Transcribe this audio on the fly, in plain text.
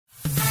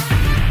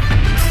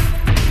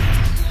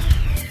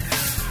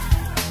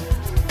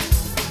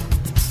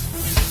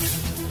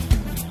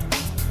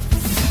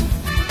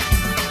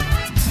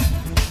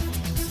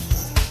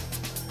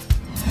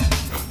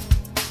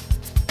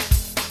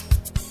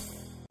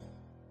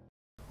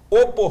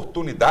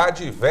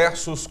Oportunidade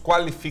versus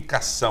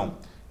qualificação.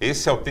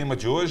 Esse é o tema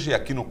de hoje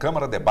aqui no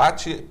Câmara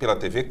Debate, pela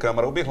TV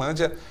Câmara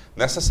Uberlândia,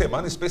 nessa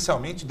semana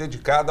especialmente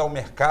dedicada ao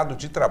mercado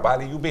de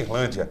trabalho em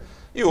Uberlândia.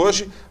 E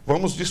hoje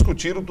vamos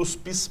discutir um dos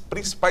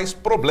principais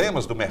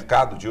problemas do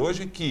mercado de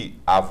hoje, que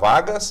há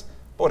vagas,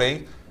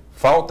 porém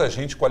falta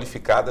gente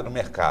qualificada no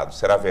mercado.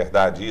 Será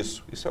verdade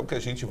isso? Isso é o que a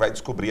gente vai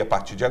descobrir a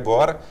partir de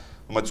agora,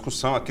 uma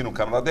discussão aqui no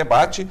Câmara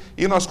Debate,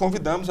 e nós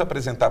convidamos a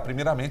apresentar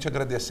primeiramente,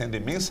 agradecendo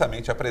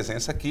imensamente a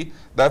presença aqui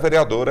da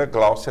vereadora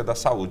Gláucia da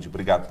Saúde.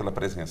 Obrigado pela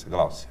presença,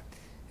 Gláucia.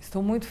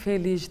 Estou muito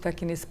feliz de estar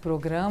aqui nesse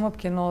programa,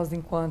 porque nós,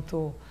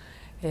 enquanto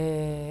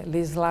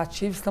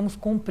legislativo, estamos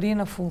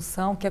cumprindo a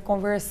função, que é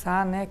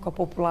conversar, né, com a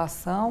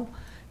população.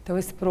 Então,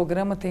 esse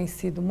programa tem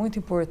sido muito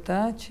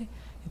importante.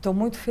 Estou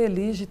muito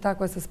feliz de estar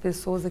com essas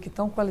pessoas aqui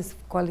tão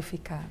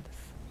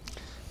qualificadas.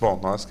 Bom,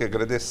 nós que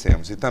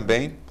agradecemos. E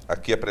também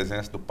aqui a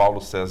presença do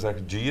Paulo César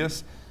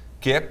Dias,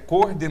 que é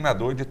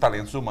coordenador de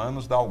talentos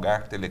humanos da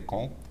Algar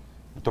Telecom.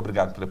 Muito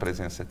obrigado pela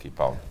presença aqui,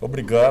 Paulo.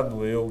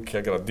 Obrigado, eu que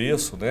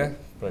agradeço, né?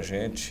 Para a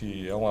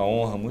gente é uma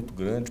honra muito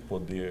grande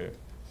poder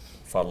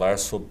falar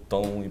sobre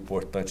tão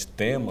importante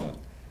tema,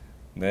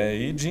 né?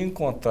 E de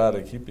encontrar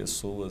aqui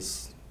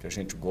pessoas que a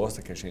gente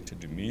gosta, que a gente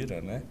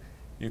admira, né?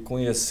 E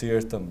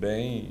conhecer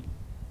também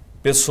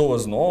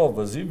pessoas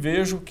novas, e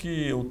vejo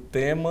que o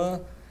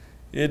tema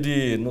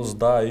ele nos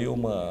dá aí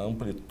uma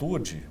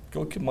amplitude, porque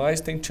o que mais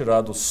tem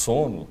tirado o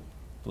sono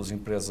dos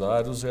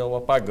empresários é o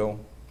apagão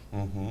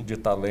de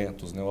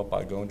talentos, né? O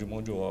apagão de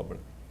mão de obra.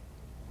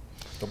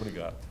 Muito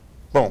obrigado.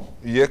 Bom,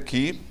 e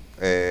aqui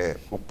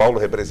o Paulo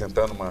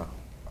representando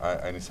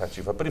a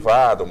iniciativa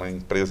privada, uma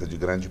empresa de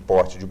grande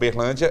porte de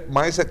Uberlândia,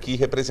 mas aqui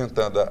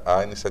representando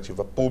a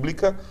iniciativa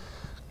pública,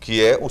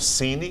 que é o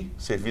Cine,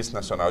 Serviço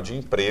Nacional de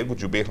Emprego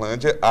de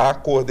Uberlândia, a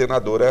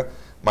coordenadora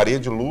Maria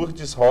de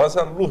Lourdes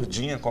Rosa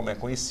Lourdinha, como é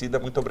conhecida.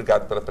 Muito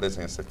obrigado pela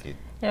presença aqui.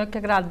 Eu que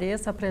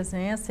agradeço a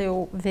presença.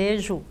 Eu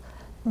vejo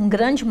um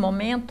grande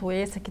momento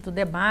esse aqui do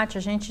debate,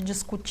 a gente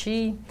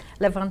discutir,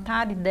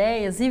 levantar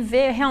ideias e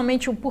ver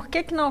realmente o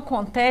porquê que não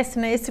acontece,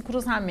 né, esse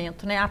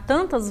cruzamento, né? Há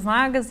tantas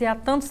vagas e há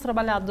tantos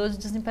trabalhadores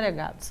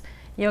desempregados.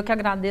 E eu que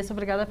agradeço,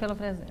 obrigada pela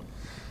presença.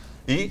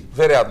 E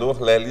vereador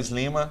Lelis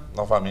Lima,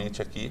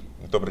 novamente aqui.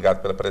 Muito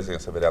obrigado pela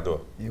presença,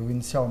 vereador. Eu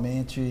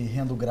inicialmente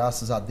rendo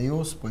graças a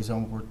Deus, pois é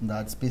uma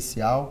oportunidade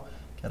especial.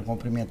 Quero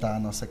cumprimentar a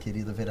nossa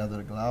querida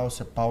vereadora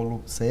Gláucia,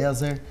 Paulo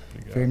César.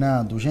 Obrigado.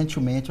 Fernando,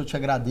 gentilmente eu te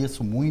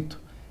agradeço muito.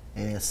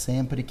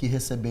 Sempre que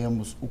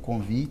recebemos o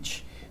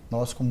convite,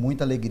 nós com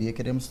muita alegria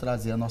queremos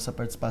trazer a nossa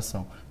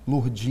participação.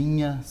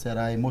 Lourdinha,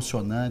 será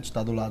emocionante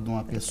estar do lado de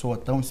uma pessoa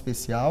tão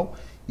especial,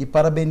 e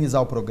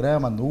parabenizar o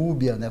programa, a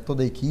Núbia, né,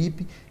 toda a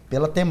equipe,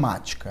 pela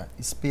temática.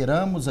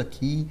 Esperamos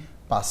aqui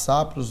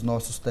passar para os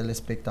nossos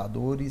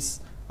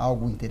telespectadores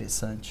algo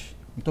interessante.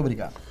 Muito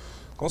obrigado.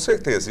 Com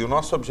certeza, e o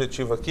nosso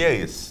objetivo aqui é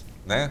esse,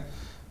 né?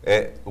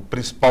 É o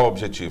principal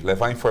objetivo,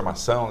 levar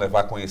informação,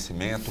 levar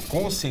conhecimento,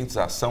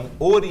 conscientização,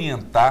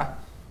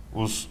 orientar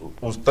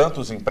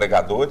tanto os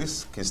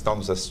empregadores que estão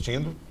nos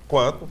assistindo,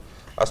 quanto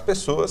as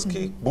pessoas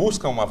que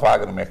buscam uma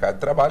vaga no mercado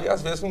de trabalho e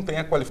às vezes não têm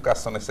a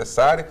qualificação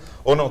necessária,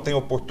 ou não têm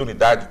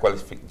oportunidade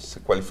de se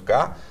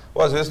qualificar,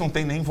 ou às vezes não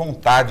tem nem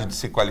vontade de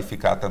se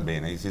qualificar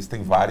também, né?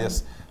 Existem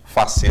várias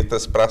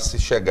facetas para se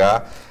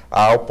chegar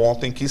ao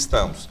ponto em que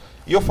estamos.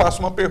 E eu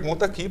faço uma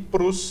pergunta aqui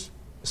para os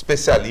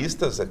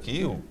especialistas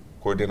aqui, o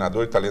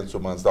coordenador de talentos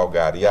humanos da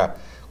Algar e a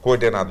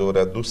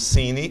coordenadora do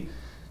Cine,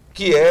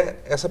 que é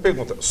essa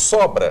pergunta: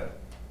 sobra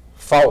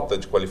falta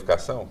de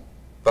qualificação?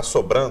 Está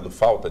sobrando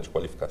falta de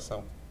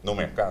qualificação no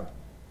mercado?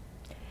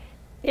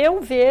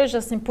 Eu vejo,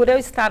 assim, por eu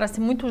estar assim,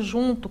 muito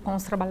junto com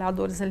os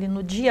trabalhadores ali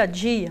no dia a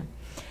dia,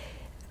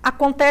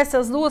 acontecem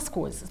as duas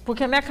coisas,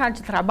 porque o mercado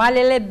de trabalho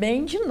ele é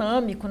bem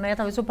dinâmico, né?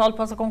 Talvez o Paulo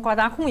possa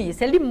concordar com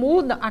isso. Ele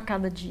muda a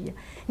cada dia.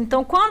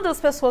 Então, quando as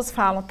pessoas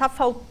falam, está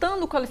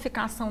faltando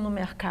qualificação no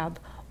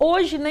mercado,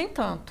 hoje nem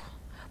tanto,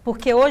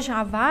 porque hoje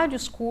há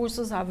vários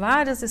cursos, há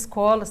várias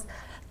escolas,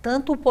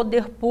 tanto o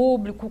poder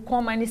público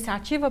como a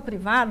iniciativa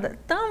privada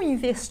estão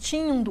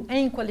investindo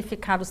em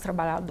qualificar os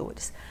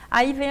trabalhadores.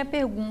 Aí vem a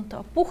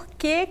pergunta, por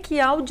que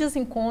há o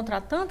desencontro, há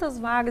tantas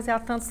vagas e há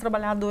tantos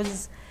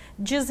trabalhadores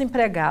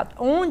desempregados?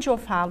 Onde eu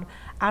falo,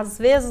 às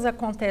vezes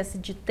acontece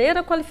de ter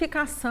a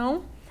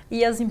qualificação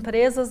e as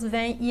empresas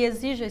vêm e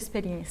exigem a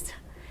experiência.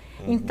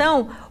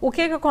 Então, o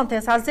que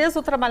acontece? Às vezes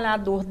o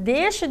trabalhador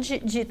deixa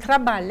de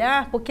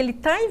trabalhar porque ele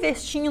está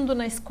investindo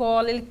na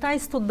escola, ele está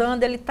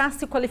estudando, ele está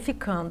se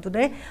qualificando,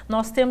 né?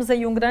 Nós temos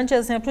aí um grande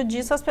exemplo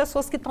disso, as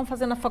pessoas que estão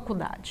fazendo a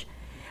faculdade.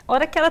 A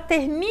hora que ela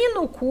termina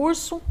o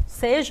curso,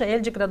 seja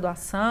ele de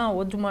graduação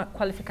ou de uma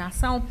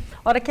qualificação,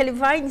 a hora que ele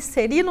vai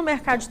inserir no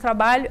mercado de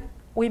trabalho,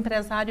 o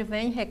empresário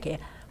vem e requer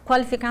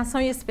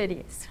qualificação e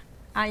experiência.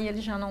 Aí ele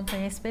já não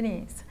tem a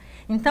experiência.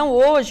 Então,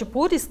 hoje,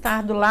 por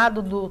estar do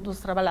lado dos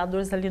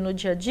trabalhadores ali no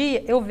dia a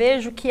dia, eu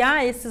vejo que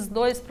há esses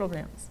dois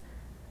problemas.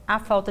 A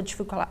falta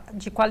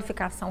de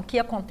qualificação, que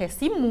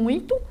acontece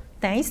muito,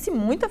 tem-se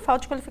muita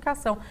falta de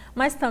qualificação,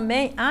 mas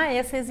também há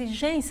essa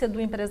exigência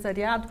do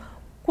empresariado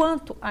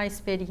quanto à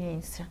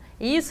experiência.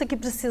 Isso é que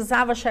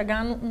precisava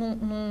chegar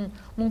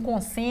num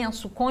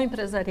consenso com o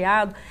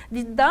empresariado,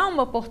 de dar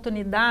uma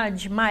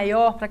oportunidade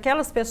maior para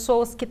aquelas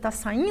pessoas que estão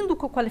saindo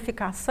com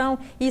qualificação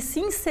e se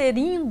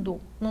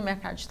inserindo no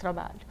mercado de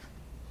trabalho.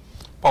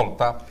 Paulo,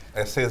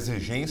 essa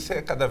exigência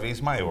é cada vez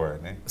maior,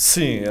 né?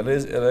 Sim,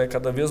 ela é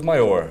cada vez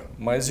maior,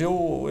 mas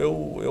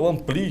eu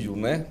amplio,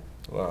 né,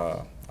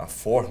 a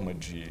forma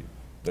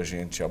da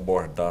gente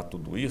abordar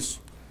tudo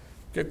isso.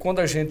 Porque quando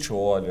a gente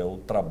olha o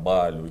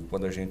trabalho e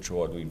quando a gente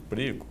olha o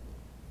emprego,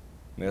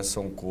 né,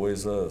 são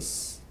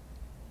coisas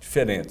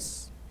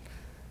diferentes.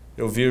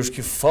 Eu vejo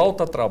que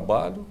falta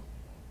trabalho,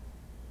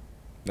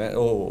 né,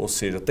 ou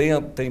seja,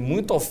 tem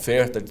muita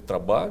oferta de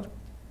trabalho,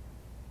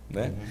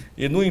 né,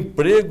 e no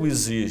emprego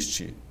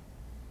existe,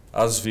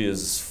 às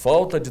vezes,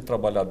 falta de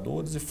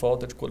trabalhadores e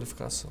falta de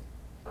qualificação.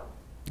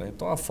 Né?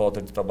 Então, a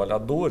falta de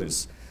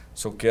trabalhadores,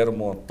 se eu quero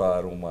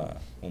montar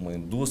uma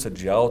indústria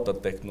de alta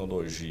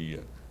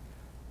tecnologia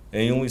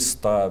em um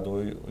estado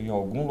ou em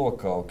algum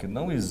local que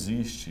não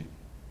existe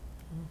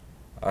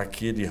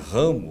aquele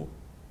ramo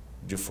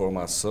de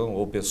formação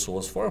ou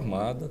pessoas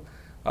formadas,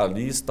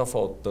 ali está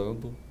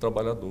faltando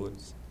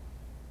trabalhadores.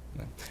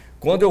 Né?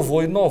 Quando eu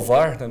vou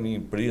inovar na minha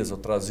empresa,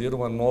 trazer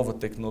uma nova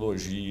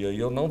tecnologia e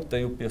eu não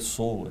tenho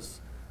pessoas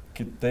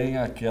que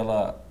tenham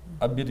aquela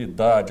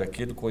habilidade,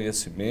 aquele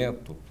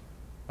conhecimento,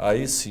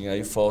 aí sim,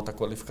 aí falta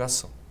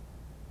qualificação.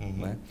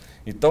 Né?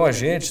 Então a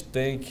gente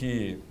tem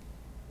que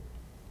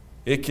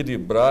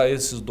equilibrar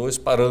esses dois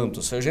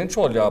parâmetros. Se a gente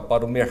olhar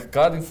para o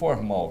mercado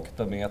informal, que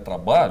também é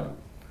trabalho,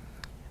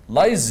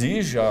 lá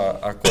exige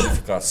a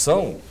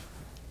qualificação,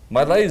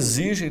 mas lá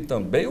exigem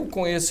também o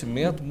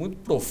conhecimento muito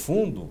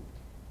profundo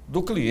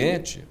do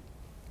cliente.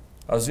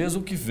 Às vezes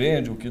o que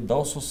vende, o que dá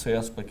o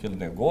sucesso para aquele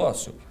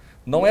negócio,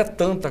 não é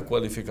tanta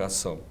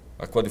qualificação.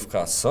 A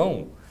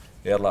qualificação,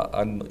 ela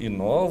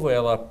inova,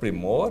 ela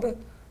aprimora,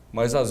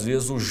 mas às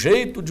vezes o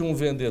jeito de um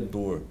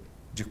vendedor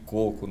de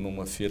coco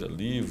numa feira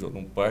livre ou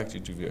num parque de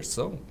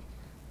diversão,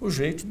 o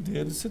jeito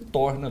dele se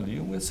torna ali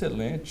um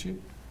excelente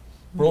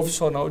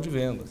profissional de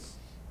vendas.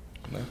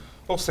 Né?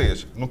 Ou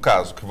seja, no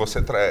caso que você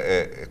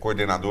é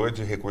coordenador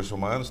de recursos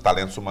humanos,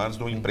 talentos humanos,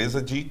 de uma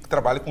empresa que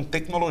trabalha com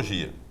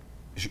tecnologia,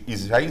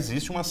 já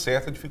existe uma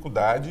certa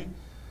dificuldade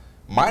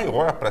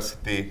maior para se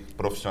ter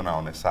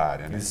profissional nessa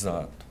área, né?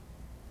 Exato.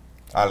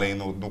 Além,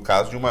 no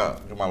caso de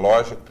uma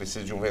loja que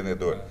precisa de um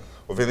vendedor.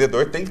 O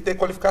vendedor tem que ter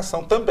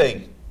qualificação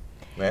também.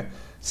 Né?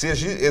 Se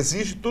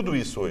exige tudo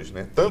isso hoje,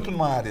 né? Tanto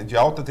numa área de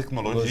alta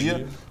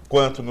tecnologia,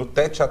 quanto no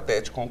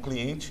tete-a-tete com o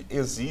cliente,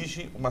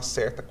 exige uma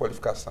certa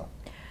qualificação.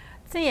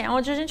 Sim, é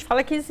onde a gente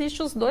fala que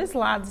existe os dois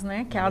lados,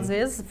 né? Que às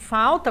vezes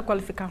falta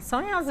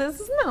qualificação e às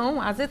vezes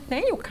não. Às vezes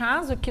tem o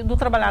caso que do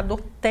trabalhador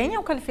tem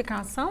a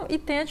qualificação e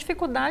tem a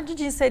dificuldade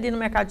de inserir no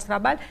mercado de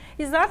trabalho,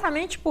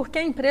 exatamente porque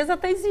a empresa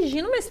está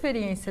exigindo uma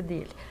experiência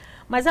dele.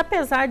 Mas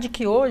apesar de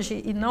que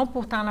hoje, e não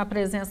por estar na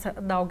presença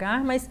da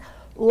Algar, mas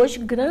hoje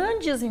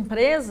grandes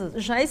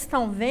empresas já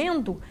estão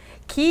vendo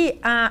que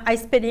a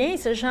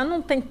experiência já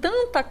não tem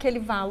tanto aquele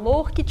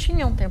valor que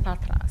tinha um tempo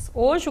atrás.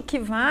 Hoje o que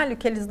vale, o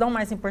que eles dão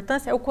mais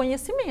importância é o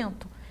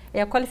conhecimento,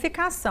 é a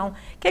qualificação.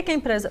 O que é que a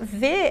empresa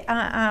vê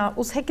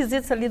os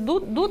requisitos ali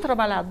do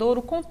trabalhador,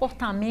 o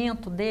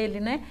comportamento dele,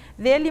 né?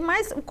 Vê ali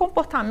mais o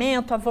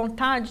comportamento, a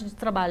vontade de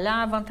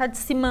trabalhar, a vontade de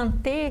se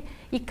manter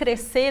e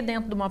crescer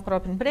dentro de uma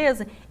própria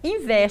empresa,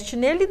 investe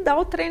nele e dá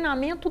o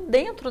treinamento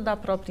dentro da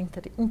própria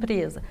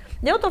empresa.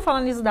 Eu estou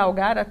falando isso da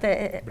Algar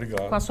até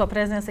com a sua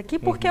presença aqui,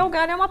 porque a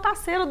Algar é uma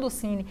parceira do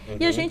Cine.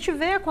 E a gente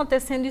vê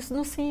acontecendo isso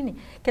no Cine.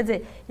 Quer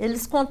dizer,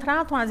 eles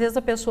contratam às vezes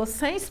a pessoa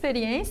sem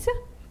experiência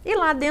e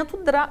lá dentro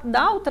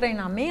dá o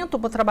treinamento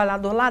para o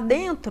trabalhador lá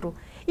dentro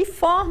e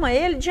forma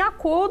ele de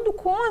acordo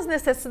com as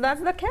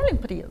necessidades daquela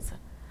empresa.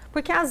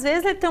 Porque às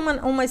vezes ele tem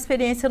uma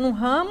experiência num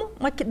ramo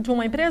de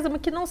uma empresa,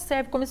 mas que não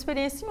serve como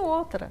experiência em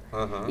outra.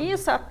 E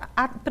isso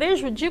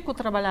prejudica o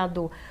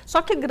trabalhador.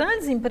 Só que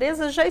grandes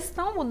empresas já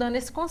estão mudando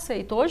esse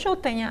conceito. Hoje eu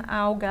tenho a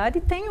Algar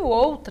e tenho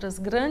outras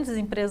grandes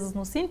empresas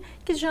no Cine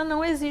que já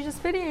não exigem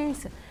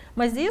experiência.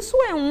 Mas isso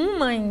é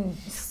uma em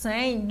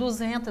 100,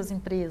 200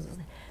 empresas.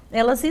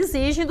 Elas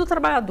exigem do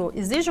trabalhador,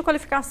 exigem a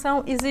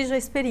qualificação, exigem a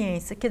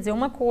experiência. Quer dizer,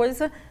 uma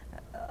coisa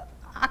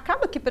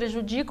acaba que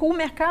prejudica o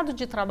mercado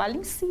de trabalho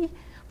em si.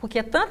 Porque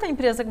é tanta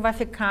empresa que vai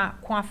ficar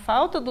com a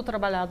falta do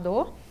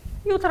trabalhador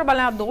e o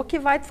trabalhador que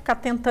vai ficar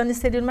tentando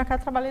inserir no mercado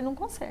de trabalho e não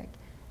consegue.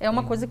 É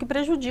uma coisa que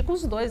prejudica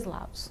os dois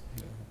lados.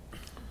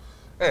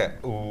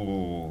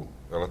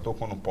 Ela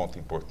tocou num ponto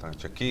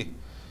importante aqui,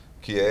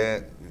 que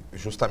é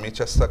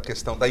justamente essa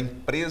questão da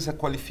empresa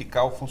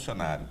qualificar o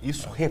funcionário.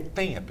 Isso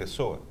retém a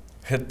pessoa?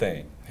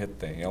 Retém.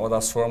 É uma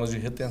das formas de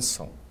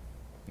retenção.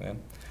 Né?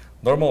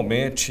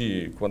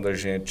 Normalmente, quando a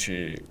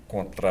gente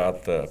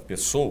contrata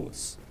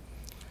pessoas,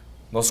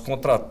 nós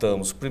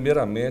contratamos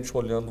primeiramente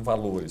olhando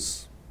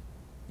valores,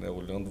 né?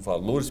 Olhando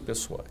valores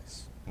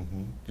pessoais.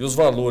 E os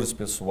valores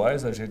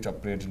pessoais a gente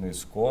aprende na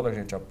escola, a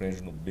gente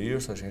aprende no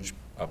berço, a gente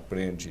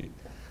aprende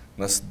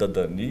na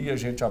cidadania, a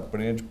gente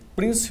aprende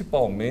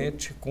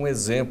principalmente com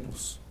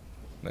exemplos,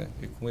 né?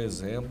 E com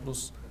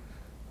exemplos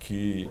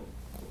que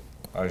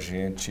a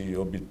gente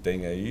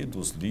obtém aí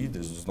dos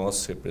líderes, dos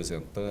nossos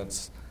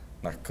representantes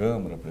na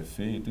Câmara,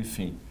 prefeito,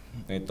 enfim.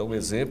 Então, o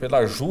exemplo, ele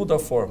ajuda a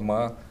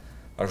formar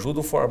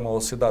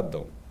o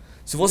cidadão.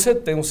 Se você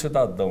tem um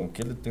cidadão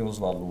que ele tem os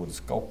valores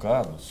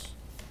calcados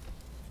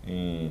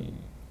em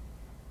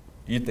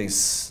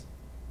itens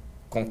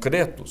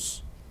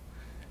concretos,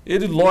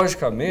 ele,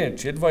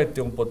 logicamente, ele vai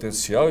ter um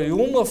potencial e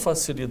uma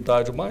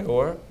facilidade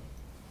maior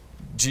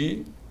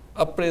de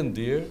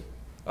aprender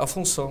a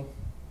função,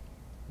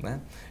 né?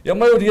 E a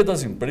maioria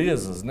das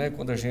empresas, né,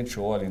 quando a gente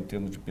olha em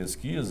termos de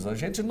pesquisa, a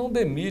gente não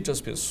demite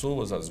as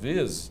pessoas, às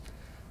vezes,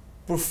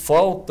 por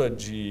falta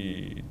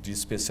de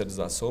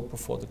especialização, por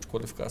falta de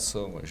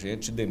qualificação. A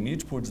gente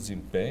demite por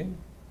desempenho,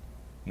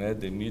 né,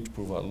 demite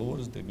por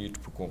valores, demite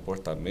por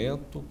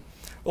comportamento,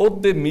 ou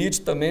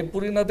demite também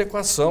por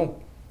inadequação.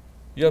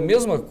 E a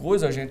mesma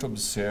coisa a gente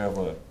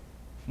observa,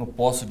 não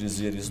posso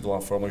dizer isso de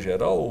uma forma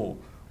geral,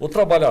 o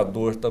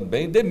trabalhador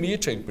também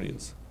demite a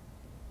empresa.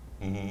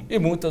 Uhum. E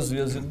muitas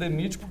vezes ele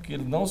demite porque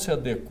ele não se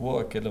adequou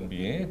àquele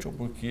ambiente ou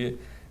porque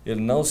ele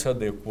não se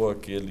adequou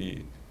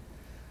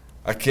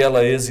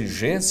àquela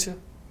exigência,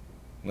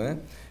 né?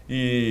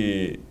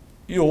 E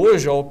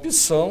hoje a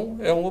opção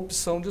é uma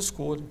opção de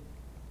escolha.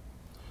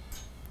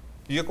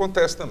 E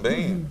acontece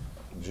também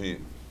de...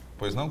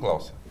 Pois não,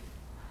 Gláucia?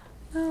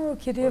 Não, eu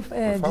queria por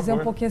dizer um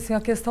favor. pouquinho assim,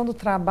 a questão do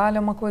trabalho é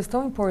uma coisa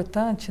tão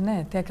importante,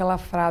 né? Tem aquela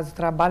frase, o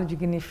trabalho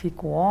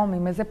dignifica o homem,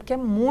 mas é porque é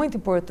muito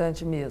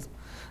importante mesmo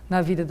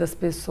na vida das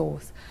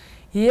pessoas.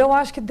 E eu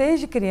acho que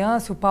desde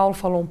criança, o Paulo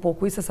falou um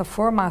pouco isso, essa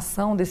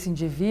formação desse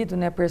indivíduo,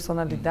 né,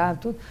 personalidade,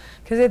 tudo.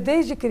 Quer dizer,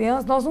 desde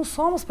criança nós não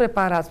somos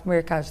preparados para o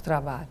mercado de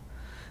trabalho,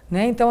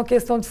 né? Então a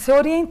questão de ser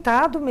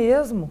orientado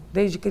mesmo,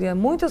 desde criança,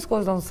 muitas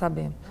coisas nós não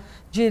sabemos.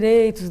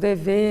 Direitos,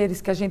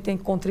 deveres, que a gente tem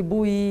que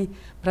contribuir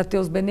para ter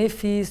os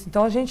benefícios.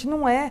 Então, a gente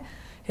não é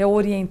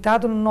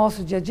orientado no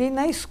nosso dia a dia. E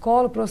na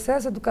escola, o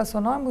processo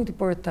educacional é muito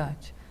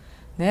importante,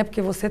 né?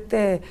 Porque você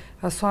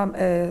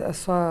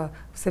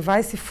você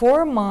vai se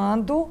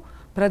formando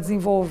para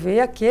desenvolver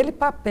aquele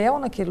papel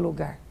naquele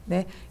lugar,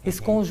 né?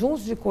 Esse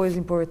conjunto de coisas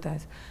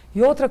importantes.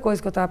 E outra coisa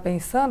que eu estava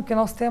pensando, porque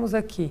nós temos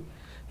aqui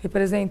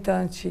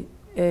representante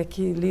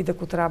que lida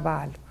com o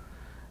trabalho,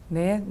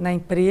 né? Na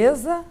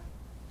empresa,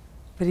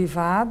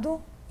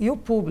 privado e o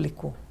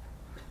público,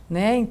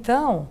 né?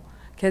 Então,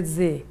 quer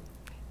dizer,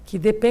 que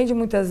depende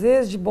muitas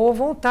vezes de boa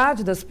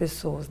vontade das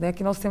pessoas, né?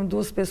 Que nós temos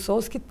duas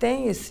pessoas que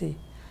têm esse,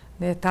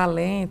 né,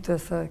 talento,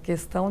 essa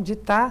questão de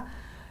estar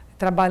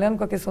trabalhando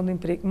com a questão do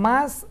emprego.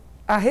 Mas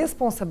a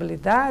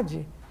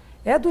responsabilidade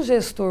é do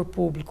gestor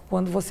público,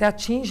 quando você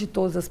atinge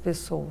todas as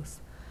pessoas,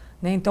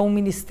 né? Então, o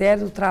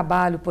Ministério do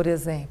Trabalho, por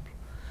exemplo,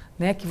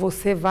 né? Que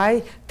você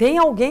vai... Tem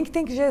alguém que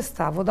tem que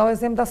gestar. Vou dar o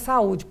exemplo da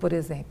saúde, por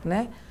exemplo,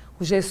 né?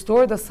 O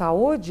gestor da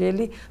saúde,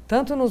 ele,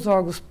 tanto nos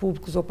órgãos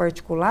públicos ou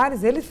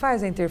particulares, ele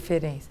faz a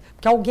interferência.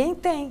 Porque alguém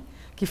tem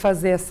que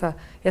fazer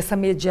essa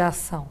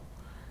mediação,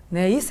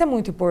 né? Isso é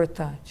muito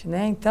importante,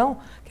 né? Então,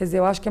 quer dizer,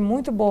 eu acho que é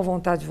muito boa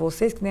vontade de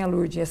vocês, que nem a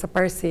Lourdinha, essa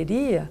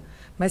parceria,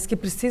 mas que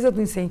precisa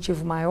do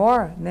incentivo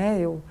maior, né?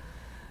 Eu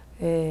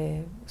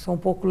sou um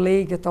pouco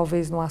leiga,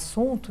 talvez, no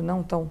assunto,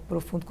 não tão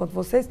profundo quanto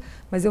vocês,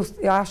 mas eu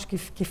acho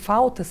que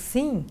falta,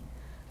 sim,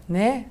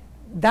 né,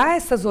 dar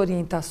essas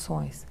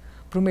orientações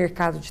para o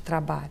mercado de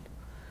trabalho,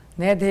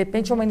 né? De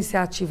repente é uma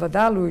iniciativa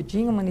da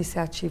Lourdinha, uma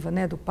iniciativa,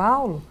 né, do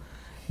Paulo,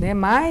 né?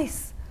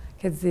 Mas,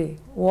 quer dizer,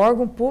 o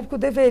órgão público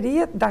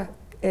deveria dar,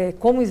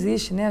 como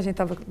existe, né? A gente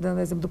estava dando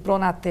o exemplo do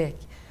Pronatec,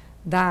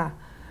 dar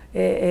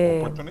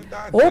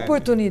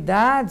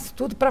oportunidades, né?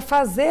 Tudo para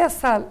fazer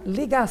essa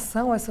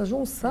ligação, essa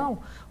junção.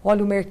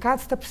 Olha, o mercado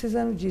está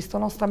precisando disso,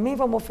 então nós também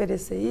vamos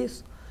oferecer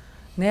isso,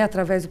 né,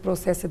 através do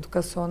processo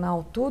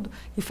educacional, tudo,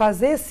 e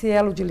fazer esse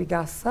elo de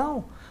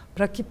ligação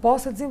para que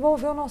possa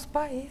desenvolver o nosso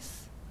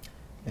país.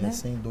 Né?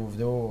 Sem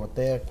dúvida. Eu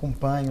até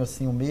acompanho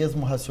assim, o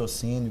mesmo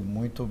raciocínio,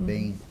 muito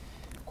bem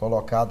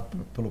colocado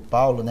pelo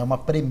Paulo, né? Uma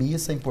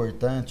premissa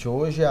importante.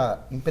 Hoje, a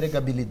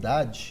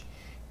empregabilidade,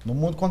 no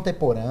mundo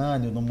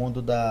contemporâneo, no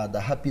mundo da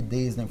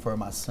rapidez da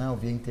informação,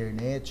 via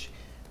internet,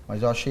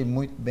 mas eu achei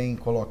muito bem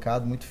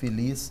colocado, muito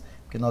feliz,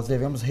 porque nós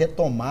devemos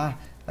retomar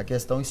a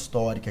questão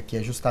histórica, que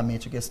é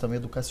justamente a questão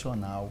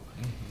educacional.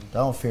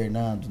 Então,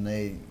 Fernando,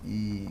 né,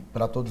 e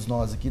para todos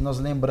nós aqui, nós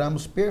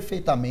lembramos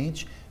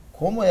perfeitamente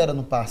como era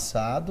no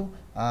passado,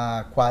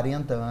 há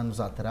 40 anos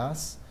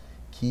atrás,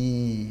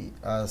 que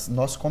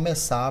nós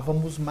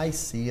começávamos mais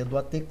cedo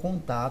a ter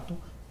contato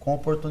com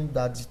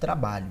oportunidades de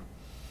trabalho.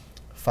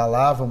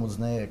 Falávamos,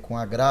 né, com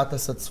a grata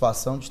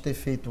satisfação de ter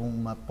feito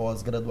uma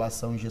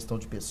pós-graduação em gestão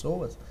de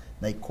pessoas,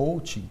 né, e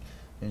coaching.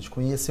 A gente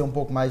conheceu um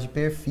pouco mais de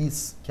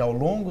perfis, que ao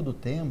longo do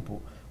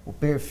tempo, o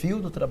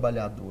perfil do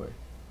trabalhador,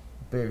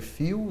 o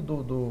perfil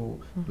do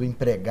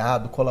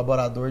empregado,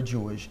 colaborador de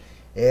hoje,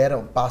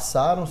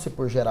 passaram-se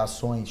por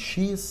gerações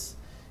X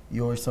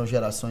e hoje são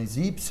gerações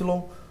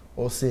Y,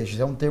 ou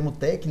seja, é um termo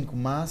técnico,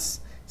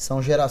 mas são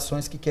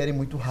gerações que querem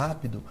muito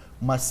rápido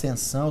uma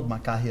ascensão de uma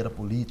carreira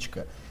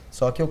política.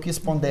 Só que eu quis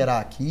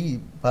ponderar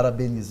aqui,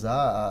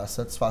 parabenizar a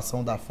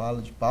satisfação da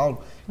fala de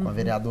Paulo, com a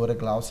vereadora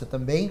Gláucia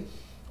também,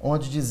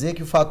 onde dizer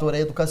que o fator é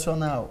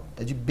educacional,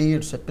 é de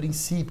berço, é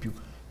princípio.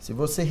 Se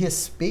você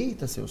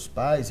respeita seus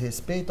pais,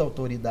 respeita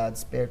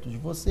autoridades perto de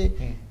você,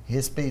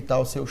 respeitar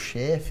o seu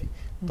chefe,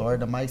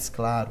 torna mais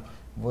claro.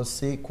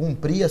 Você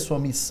cumprir a sua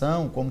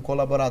missão como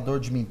colaborador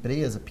de uma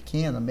empresa,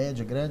 pequena,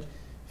 média, grande,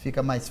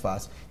 fica mais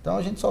fácil. Então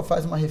a gente só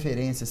faz uma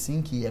referência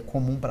assim, que é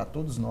comum para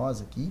todos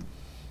nós aqui,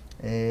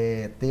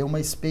 ter uma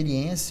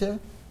experiência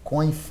com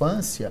a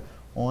infância,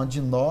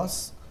 onde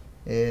nós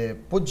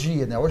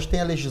podia, né? Hoje tem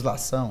a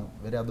legislação,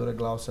 a vereadora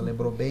Gláucia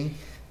lembrou bem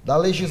da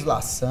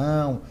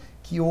legislação,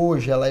 que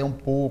hoje ela é um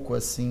pouco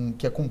assim,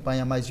 que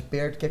acompanha mais de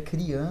perto, que a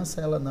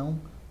criança ela não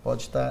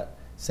pode estar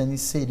sendo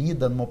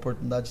inserida numa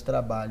oportunidade de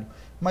trabalho,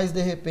 mas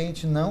de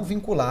repente não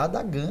vinculada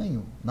a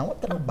ganho, não a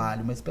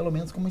trabalho, mas pelo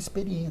menos como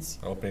experiência.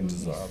 O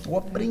aprendizado. O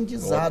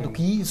aprendizado,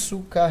 que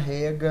isso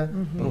carrega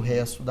para o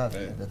resto da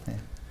vida. Né?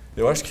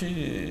 Eu acho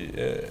que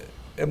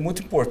é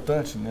muito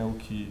importante, né, o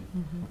que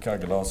a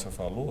Gláucia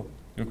falou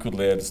e o que o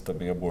Leris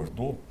também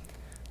abordou,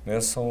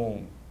 né,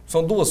 são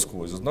duas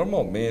coisas.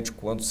 Normalmente,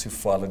 quando se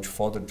fala de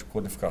falta de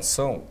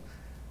qualificação,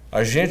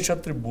 a gente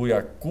atribui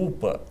a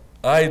culpa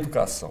à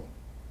educação,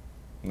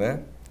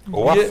 né?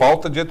 Ou a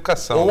falta de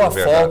educação. Ou a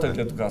falta de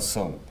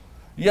educação.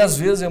 E às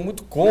vezes é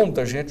muito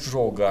cômodo a gente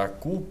jogar a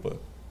culpa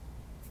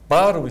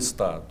para o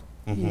Estado.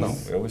 Não,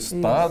 é o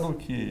Estado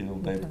que não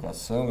dá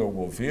educação, é o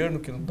governo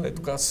que não dá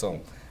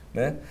educação,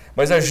 né?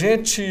 Mas a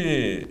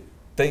gente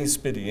tem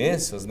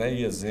experiências, né,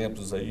 e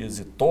exemplos aí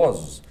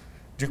exitosos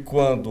de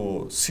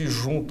quando se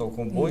juntam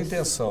com boa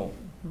intenção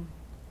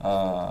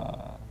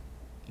a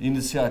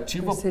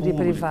iniciativa pública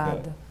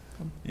privada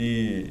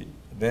e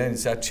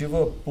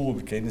iniciativa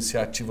pública,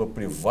 iniciativa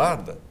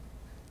privada,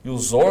 e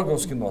os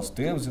órgãos que nós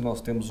temos, e nós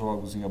temos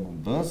órgãos em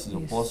abundância,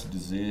 eu posso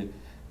dizer,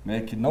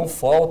 né, que não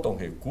faltam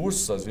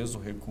recursos, às vezes o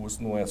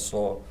recurso não é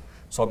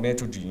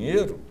somente o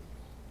dinheiro,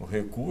 o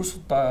recurso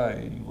está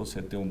em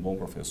você ter um bom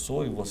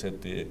professor, em você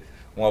ter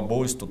uma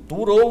boa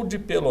estrutura, ou de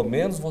pelo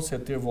menos você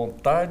ter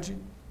vontade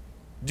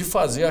de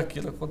fazer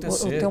aquilo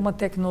acontecer. Ou ter uma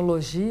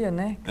tecnologia,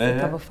 né, que você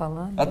estava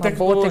falando. A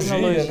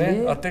tecnologia,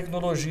 né? A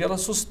tecnologia, ela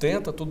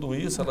sustenta tudo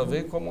isso, ela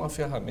vem como uma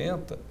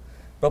ferramenta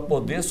para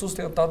poder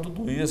sustentar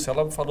tudo isso.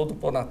 Ela falou do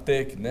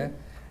Pronatec, né?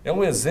 É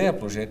um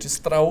exemplo, gente,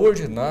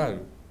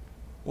 extraordinário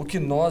o que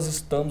nós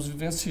estamos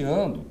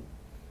vivenciando,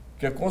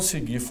 que é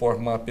conseguir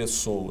formar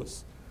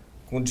pessoas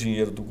com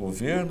dinheiro do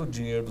governo,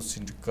 dinheiro dos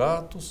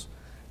sindicatos,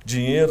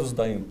 dinheiros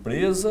da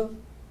empresa,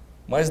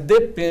 mas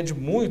depende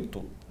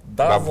muito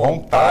da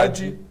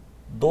vontade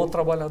do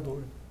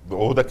trabalhador.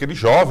 Ou daquele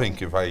jovem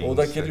que vai... Ou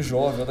daquele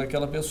jovem, ou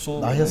daquela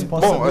pessoa.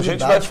 Bom, a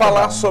gente vai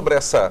falar sobre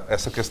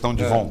essa questão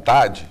de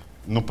vontade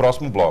no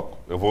próximo bloco.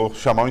 Eu vou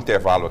chamar um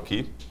intervalo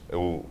aqui.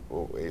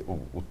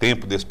 O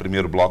tempo desse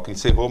primeiro bloco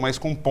encerrou, mas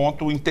com um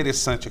ponto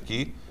interessante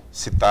aqui,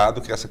 citado,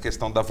 que é essa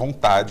questão da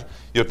vontade.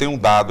 Eu tenho um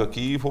dado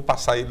aqui e vou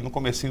passar ele no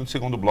comecinho do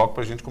segundo bloco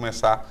para a gente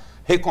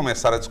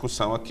recomeçar a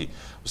discussão aqui.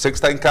 Você que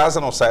está em casa,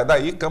 não saia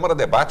daí. Câmara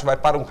Debate vai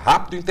para um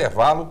rápido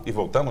intervalo e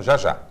voltamos já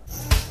já.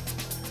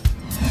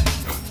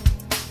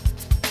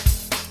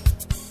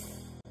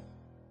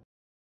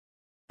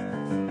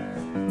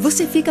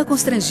 Você fica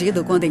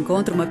constrangido quando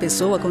encontra uma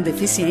pessoa com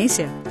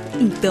deficiência?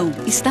 Então,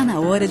 está na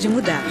hora de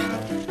mudar.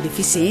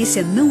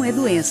 Deficiência não é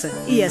doença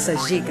e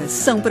essas dicas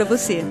são para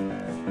você.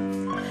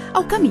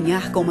 Ao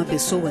caminhar com uma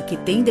pessoa que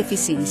tem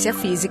deficiência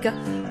física,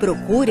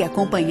 procure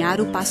acompanhar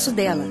o passo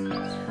dela.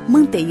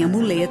 Mantenha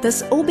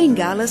muletas ou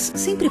bengalas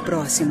sempre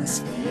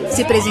próximas.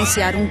 Se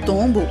presenciar um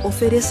tombo,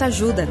 ofereça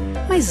ajuda,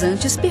 mas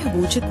antes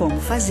pergunte como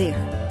fazer.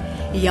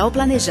 E ao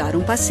planejar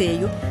um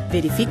passeio,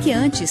 verifique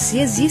antes se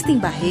existem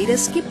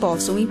barreiras que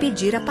possam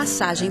impedir a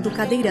passagem do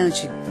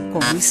cadeirante,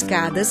 como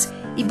escadas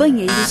e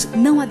banheiros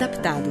não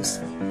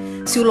adaptados.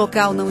 Se o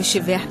local não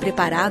estiver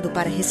preparado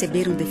para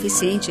receber um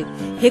deficiente,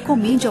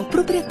 recomende ao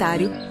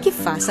proprietário que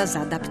faça as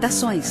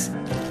adaptações.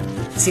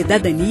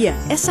 Cidadania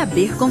é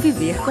saber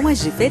conviver com as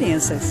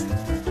diferenças.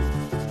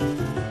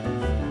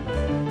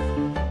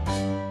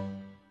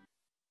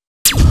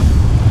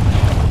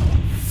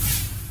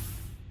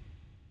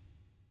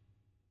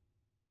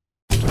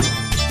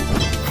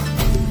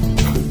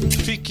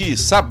 Fique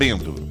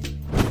sabendo,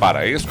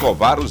 para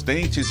escovar os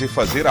dentes e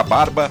fazer a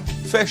barba,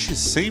 feche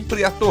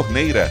sempre a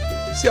torneira.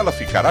 Se ela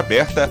ficar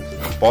aberta,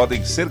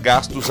 podem ser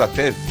gastos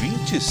até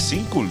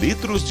 25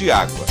 litros de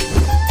água.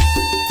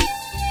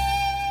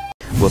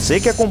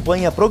 Você que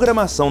acompanha a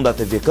programação da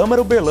TV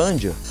Câmara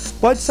Uberlândia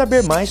pode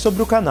saber mais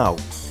sobre o canal.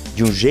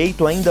 De um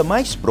jeito ainda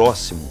mais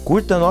próximo,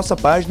 curta nossa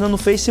página no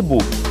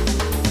Facebook.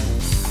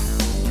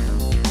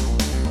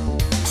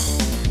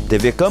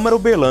 TV Câmara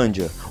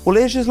Uberlândia, o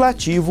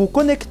Legislativo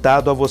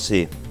conectado a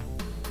você.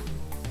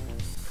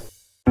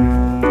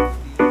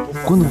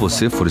 Quando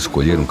você for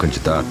escolher um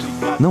candidato,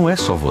 não é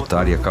só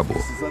votar e acabou.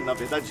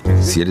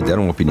 Se ele der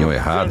uma opinião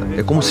errada,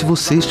 é como se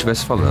você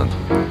estivesse falando.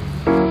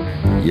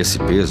 E esse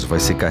peso vai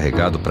ser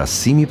carregado para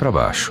cima e para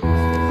baixo.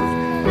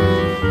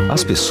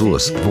 As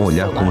pessoas vão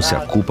olhar como se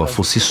a culpa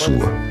fosse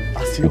sua.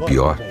 O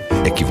pior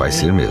é que vai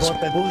ser mesmo.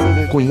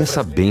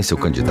 Conheça bem seu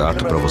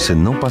candidato para você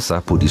não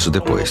passar por isso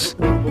depois.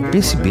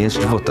 Pense bem antes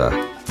de votar.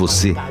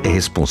 Você é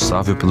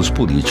responsável pelos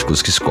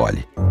políticos que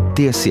escolhe.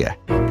 TSE,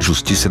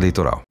 Justiça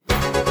Eleitoral.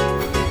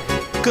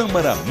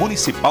 Câmara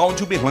Municipal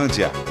de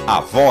Uberlândia,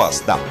 a voz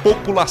da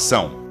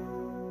população.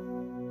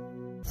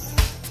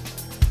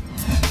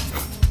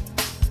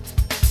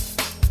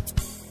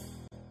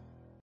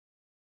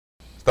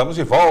 Estamos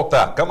de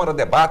volta. Câmara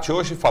Debate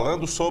hoje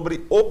falando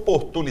sobre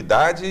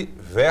oportunidade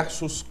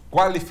versus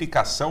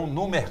qualificação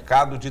no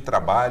mercado de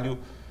trabalho.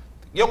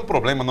 E é um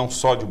problema não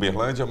só de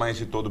Uberlândia, mas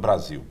de todo o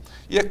Brasil.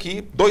 E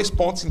aqui, dois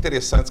pontos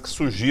interessantes que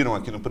surgiram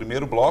aqui no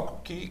primeiro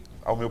bloco, que,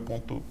 ao meu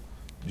ponto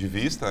de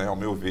vista, ao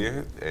meu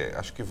ver,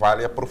 acho que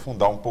vale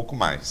aprofundar um pouco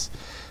mais.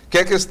 Que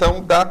é a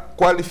questão da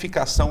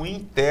qualificação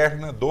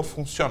interna do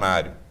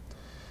funcionário.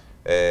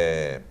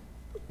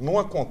 Não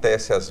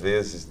acontece, às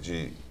vezes,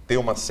 de ter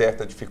uma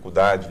certa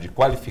dificuldade de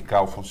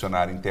qualificar o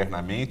funcionário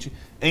internamente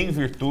em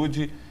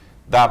virtude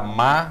da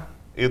má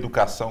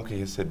educação que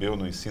recebeu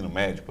no ensino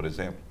médio, por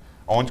exemplo,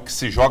 onde que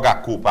se joga a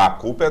culpa. A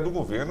culpa é do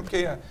governo,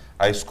 porque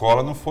a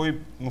escola não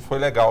foi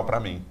legal para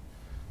mim.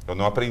 Eu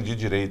não aprendi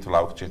direito lá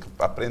o que tinha que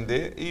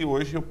aprender e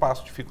hoje eu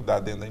passo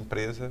dificuldade dentro da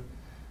empresa.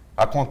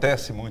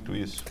 Acontece muito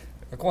isso?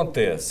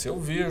 Acontece. Eu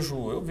vejo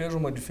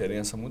uma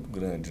diferença muito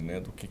grande,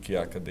 né, do que é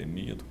a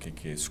academia, do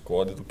que é a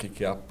escola, do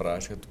que é a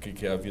prática, do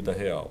que é a vida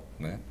real,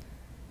 né?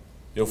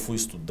 Eu fui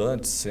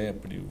estudante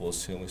sempre,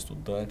 você é um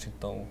estudante,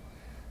 então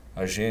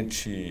a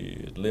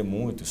gente lê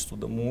muito,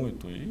 estuda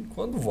muito e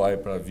quando vai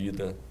para a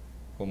vida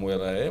como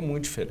ela é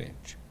muito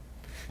diferente.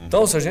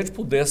 Então, se a gente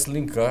pudesse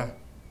linkar,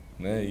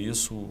 né,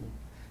 isso,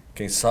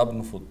 quem sabe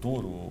no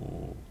futuro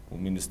o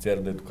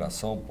Ministério da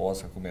Educação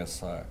possa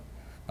começar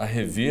a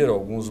rever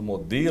alguns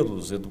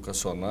modelos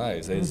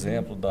educacionais, a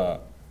exemplo da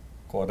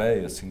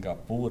Coreia,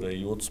 Singapura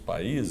e outros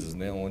países,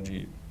 né,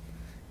 onde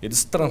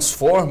eles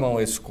transformam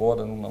a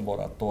escola num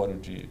laboratório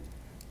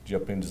de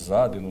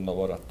aprendizado e num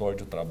laboratório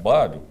de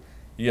trabalho,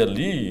 e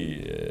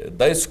ali,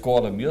 da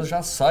escola mesmo,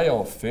 já sai a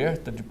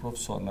oferta de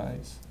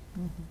profissionais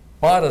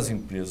para as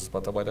empresas,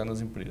 para trabalhar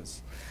nas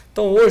empresas.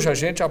 Então, hoje a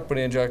gente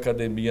aprende a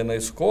academia na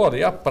escola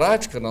e a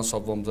prática nós só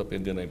vamos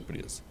aprender na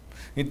empresa.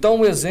 Então,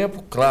 um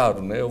exemplo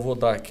claro, né, eu vou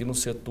dar aqui no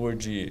setor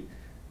de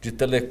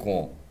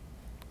telecom.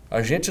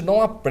 A gente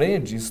não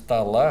aprende a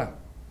instalar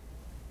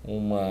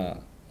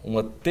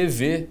uma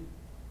TV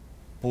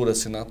por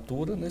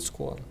assinatura na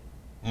escola.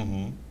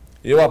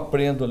 Eu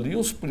aprendo ali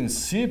os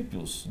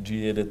princípios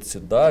de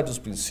eletricidade, os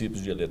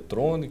princípios de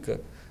eletrônica,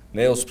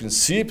 né, os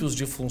princípios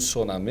de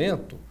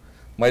funcionamento,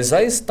 mas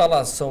a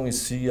instalação em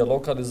si, a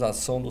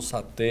localização do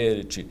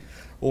satélite,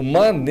 o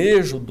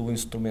manejo do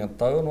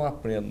instrumental eu não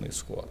aprendo na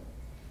escola.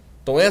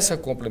 Então essa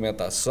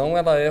complementação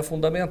ela é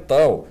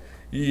fundamental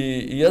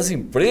e as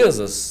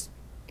empresas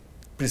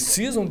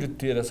precisam de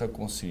ter essa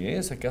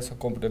consciência que essa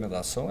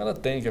complementação ela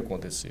tem que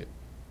acontecer,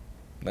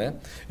 né?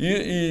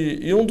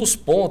 E um dos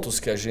pontos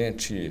que a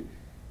gente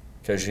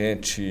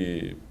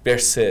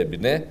percebe,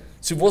 né?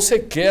 Se você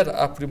quer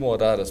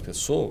aprimorar as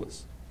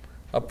pessoas,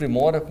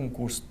 aprimora com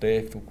curso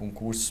técnico, com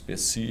curso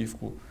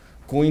específico,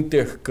 com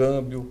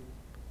intercâmbio,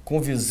 com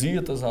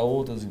visitas a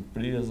outras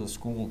empresas,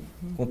 com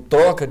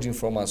troca de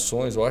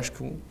informações. Eu acho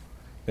que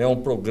um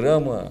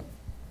programa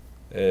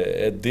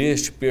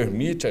deste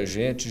permite a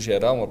gente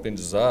gerar um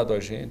aprendizado, a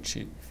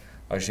gente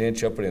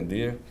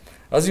aprender.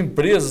 As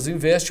empresas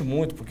investem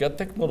muito, porque a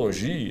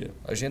tecnologia,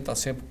 a gente está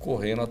sempre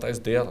correndo atrás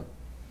dela.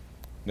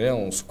 Né?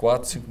 Uns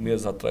 4, 5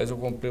 meses atrás eu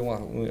comprei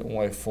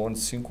um iPhone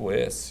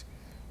 5S.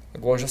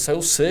 Agora já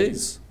saiu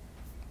 6.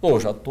 Pô,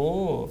 já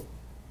estou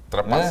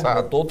ultrapassado. Né? Já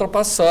estou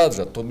ultrapassado,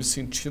 já estou me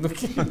sentindo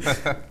que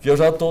eu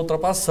já estou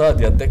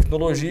ultrapassado. E a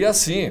tecnologia é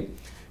assim.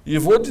 E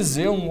vou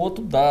dizer um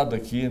outro dado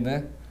aqui,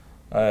 né?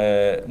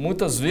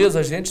 Muitas vezes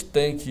a gente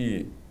tem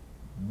que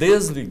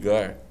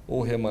desligar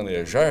ou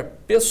remanejar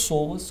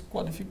pessoas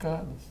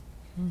qualificadas.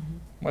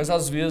 Mas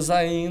às vezes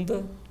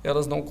ainda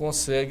elas não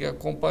conseguem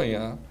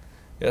acompanhar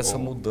essa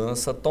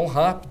mudança tão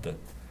rápida.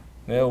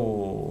 Né?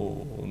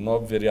 O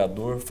nobre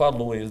vereador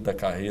falou aí da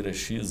carreira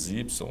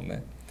XY,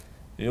 né?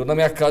 Eu, na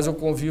minha casa, eu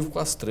convivo com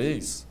as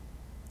 3.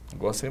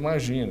 Agora você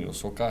imagina, eu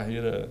sou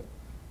carreira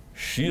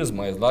X,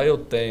 mas lá eu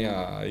tenho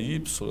a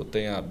Y, eu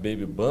tenho a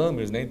Baby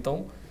Boomers, né?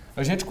 Então,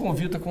 a gente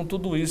convive com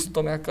tudo isso,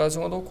 então minha casa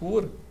é uma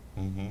loucura.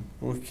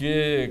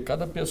 Porque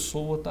cada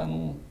pessoa está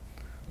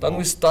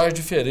num estágio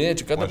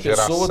diferente, cada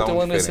pessoa tem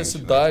uma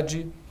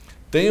necessidade, né?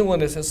 Tem uma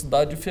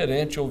necessidade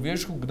diferente. Eu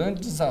vejo que o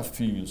grande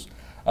desafio,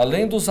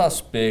 além dos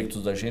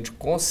aspectos da gente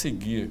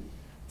conseguir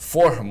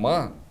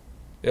formar,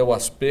 é o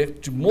aspecto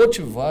de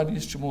motivar e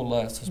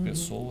estimular essas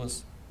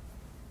pessoas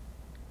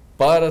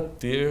para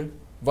ter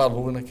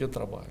valor naquele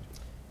trabalho.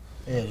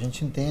 A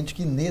gente entende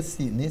que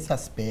nesse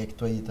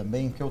aspecto aí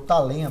também, que o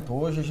talento,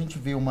 hoje a gente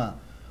vê uma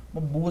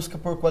busca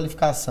por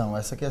qualificação,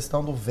 essa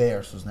questão do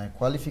versus, né?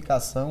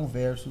 Qualificação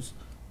versus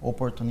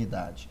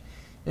oportunidade.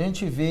 A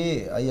gente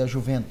vê aí a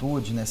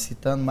juventude, né,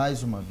 citando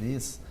mais uma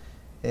vez,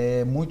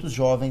 muitos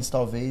jovens,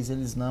 talvez,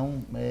 eles não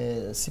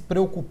se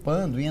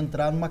preocupando em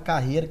entrar numa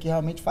carreira que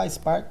realmente faz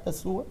parte da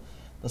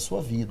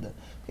sua vida.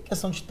 É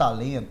questão de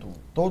talento,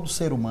 todo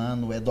ser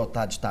humano é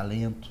dotado de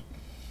talento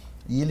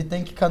e ele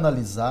tem que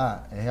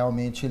canalizar,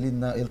 realmente, ele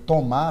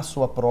tomar a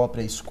sua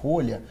própria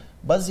escolha,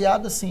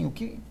 baseado assim,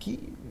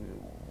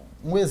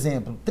 um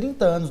exemplo,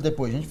 30 anos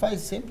depois, a gente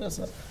faz sempre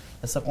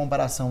essa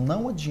comparação,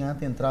 não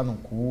adianta entrar num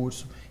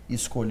curso,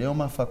 escolher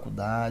uma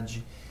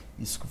faculdade,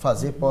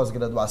 fazer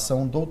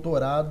pós-graduação,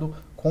 doutorado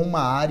com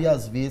uma área,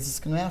 às vezes,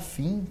 que não é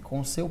afim com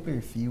o seu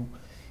perfil.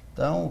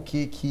 Então, o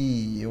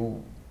que eu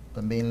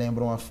também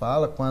lembro uma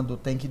fala, quando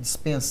tem que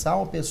dispensar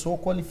uma pessoa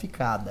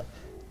qualificada.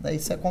 Daí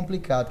isso é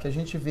complicado, porque a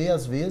gente vê,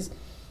 às vezes,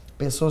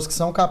 pessoas que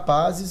são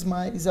capazes,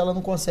 mas ela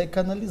não consegue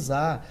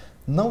canalizar,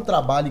 não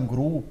trabalha em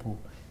grupo.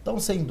 Então,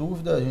 sem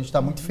dúvida, a gente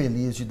está muito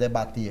feliz de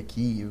debater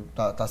aqui,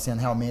 está sendo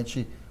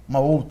realmente uma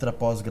outra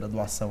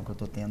pós-graduação que eu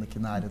estou tendo aqui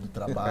na área do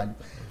trabalho.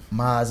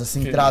 Mas,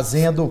 assim,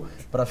 trazendo,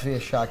 para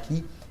fechar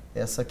aqui,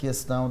 essa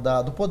questão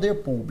do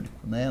poder público,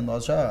 né?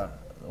 Nós já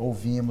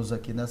ouvimos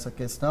aqui nessa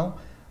questão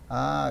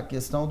a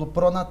questão do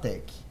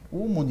Pronatec.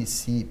 O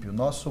município,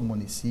 nosso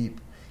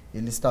município,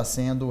 ele está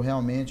sendo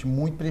realmente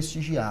muito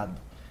prestigiado,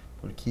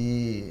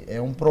 porque é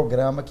um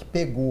programa que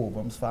pegou,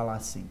 vamos falar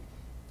assim,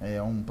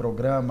 é um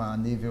programa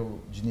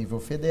de nível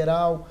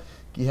federal,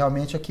 que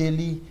realmente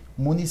aquele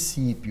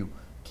município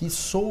que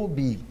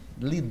soube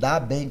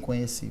lidar bem com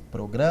esse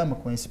programa,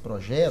 com esse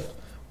projeto,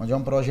 onde é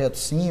um projeto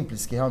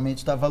simples, que realmente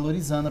está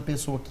valorizando a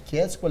pessoa que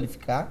quer se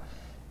qualificar.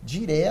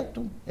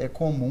 Direto é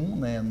comum,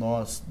 né,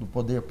 nós do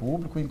poder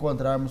público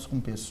encontrarmos com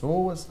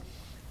pessoas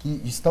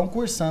que estão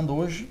cursando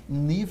hoje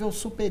nível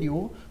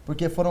superior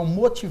porque foram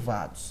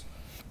motivados.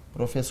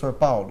 Professor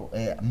Paulo,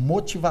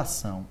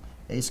 motivação,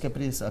 é isso que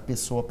a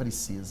pessoa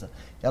precisa.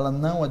 Ela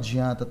não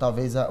adianta,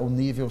 talvez, o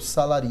nível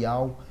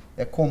salarial.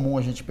 É comum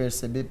a gente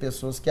perceber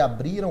pessoas que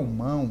abriram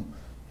mão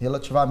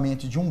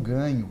relativamente de um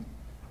ganho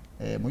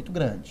muito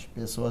grande.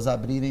 Pessoas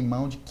abrirem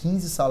mão de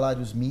 15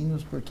 salários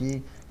mínimos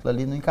porque aquilo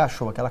ali não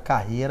encaixou, aquela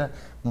carreira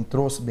não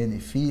trouxe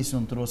benefício,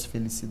 não trouxe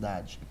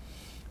felicidade.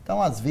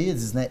 Então, às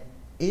vezes, né,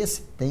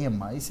 esse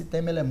tema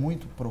ele é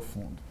muito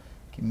profundo,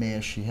 que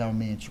mexe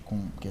realmente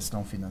com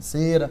questão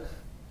financeira,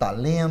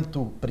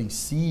 talento,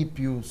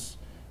 princípios,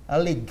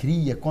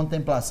 alegria,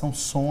 contemplação,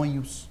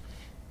 sonhos.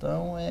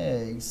 Então,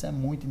 isso é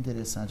muito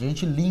interessante. A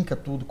gente linka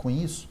tudo com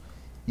isso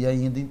e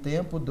ainda em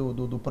tempo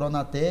do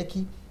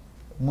Pronatec,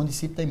 o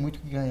município tem muito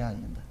que ganhar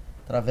ainda.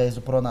 Através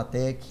do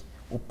Pronatec,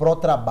 o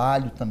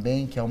Protrabalho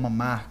também, que é uma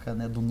marca,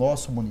 né, do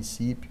nosso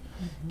município,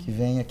 que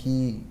vem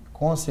aqui,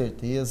 com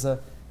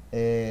certeza,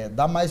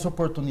 dar mais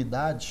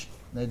oportunidade,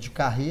 né, de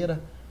carreira.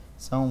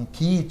 São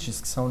kits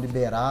que são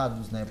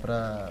liberados, né,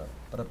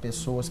 para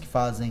pessoas que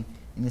fazem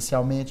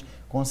inicialmente.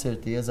 Com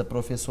certeza, a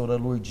professora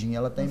Lourdinha,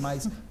 ela tem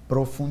mais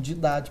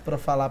profundidade para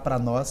falar para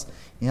nós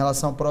em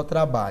relação ao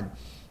Protrabalho.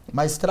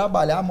 Mas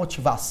trabalhar a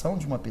motivação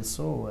de uma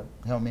pessoa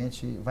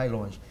realmente vai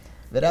longe.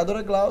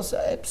 Vereadora Glaucia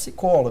é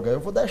psicóloga, eu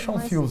vou deixar um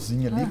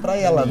fiozinho ali para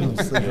ela nos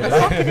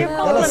ajudar.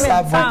 Ela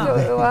sabe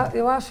muito bem.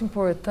 Eu acho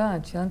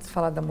importante, antes de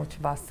falar da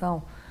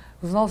motivação,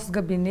 os nossos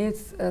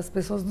gabinetes, as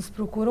pessoas nos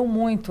procuram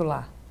muito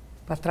lá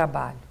para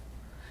trabalho.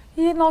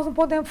 E nós não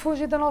podemos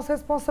fugir da nossa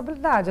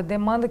responsabilidade. A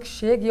demanda que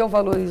chega, e eu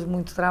valorizo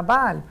muito o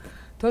trabalho,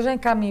 então eu já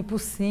encaminho para o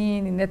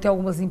Cine, né? Tem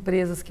algumas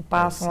empresas que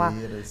passam lá.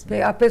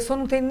 A pessoa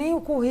não tem nem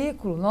o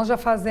currículo, nós já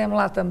fazemos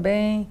lá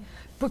também.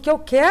 Porque eu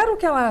quero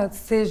que ela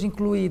seja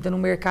incluída no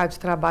mercado de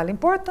trabalho, é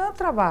importante o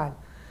trabalho.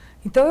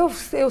 Então,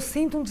 eu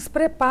sinto um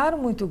despreparo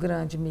muito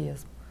grande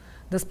mesmo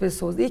das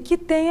pessoas. E que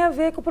tem a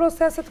ver com o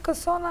processo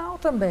educacional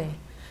também,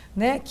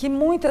 né? Que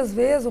muitas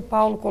vezes, o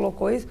Paulo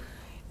colocou isso,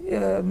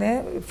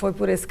 né? Foi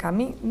por esse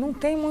caminho, não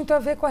tem muito a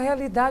ver com a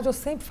realidade. Eu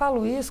sempre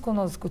falo isso quando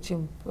nós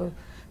discutimos,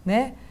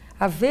 né?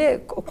 A ver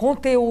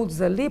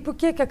conteúdos ali, por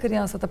que a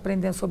criança está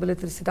aprendendo sobre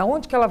eletricidade?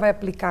 Onde que ela vai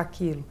aplicar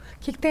aquilo? O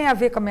que tem a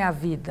ver com a minha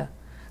vida?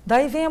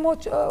 Daí vem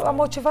a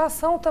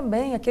motivação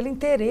também, aquele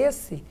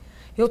interesse.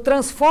 Eu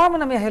transformo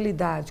na minha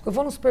realidade. Eu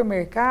vou no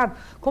supermercado,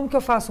 como que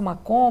eu faço uma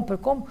compra,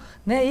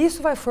 né?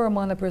 Isso vai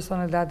formando a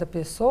personalidade da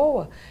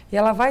pessoa e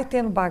ela vai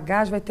tendo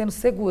bagagem, vai tendo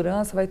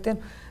segurança,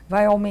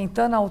 vai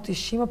aumentando a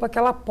autoestima para que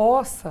ela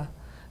possa,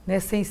 né,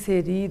 ser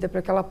inserida,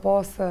 para que ela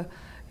possa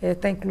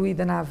estar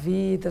incluída na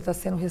vida, estar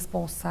sendo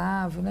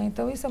responsável, né?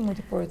 Então isso é muito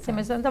importante. Sim,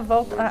 mas eu ainda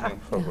volto,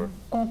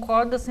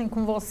 concordo assim,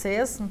 com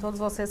vocês, com todos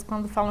vocês,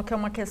 quando falam que é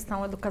uma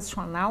questão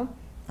educacional,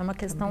 é uma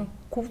questão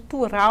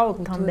cultural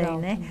também,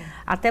 né?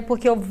 Até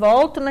porque eu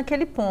volto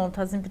naquele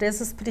ponto, as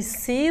empresas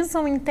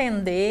precisam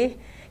entender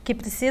que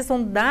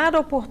precisam dar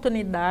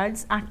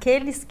oportunidades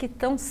àqueles que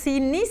estão se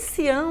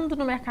iniciando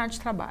no mercado de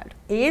trabalho.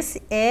 Esse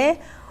é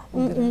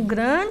um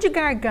grande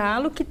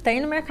gargalo que tem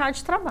no mercado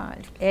de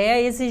trabalho, é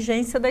a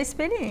exigência da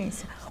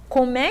experiência.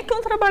 Como é que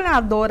um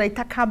trabalhador aí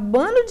está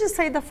acabando de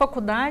sair da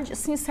faculdade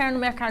se insere no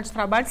mercado de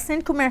trabalho,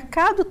 sendo que o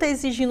mercado está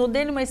exigindo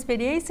dele uma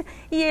experiência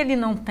e ele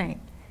não tem?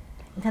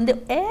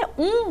 Entendeu? É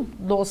um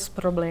dos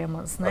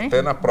problemas, né?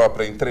 Até na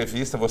própria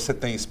entrevista, você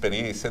tem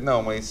experiência?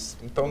 Não, mas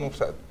então não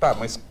precisa. Tá,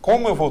 mas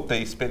como eu vou ter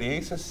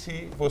experiência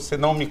se você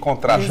não me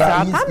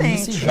contratar?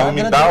 Exatamente. Não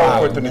me dá a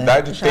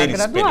oportunidade de ter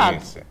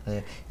experiência.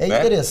 É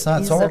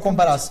interessante, só uma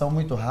comparação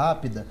muito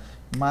rápida,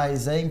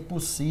 mas é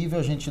impossível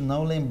a gente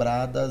não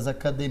lembrar das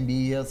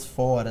academias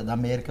fora da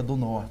América do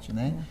Norte,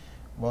 né?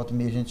 Volta e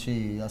meia a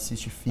gente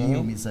assiste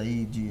filmes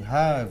aí de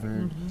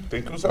Harvard,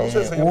 tem que usar os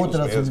exemplos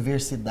outras mesmo.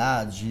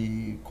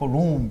 universidades,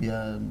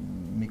 Colômbia,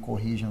 me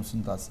corrijam se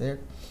não está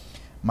certo,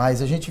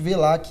 mas a gente vê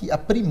lá que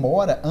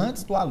aprimora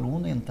antes do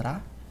aluno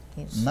entrar.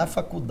 Isso. Na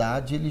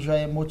faculdade ele já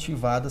é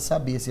motivado a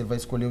saber se ele vai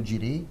escolher o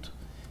direito,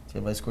 se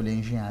ele vai escolher a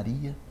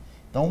engenharia.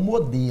 Então o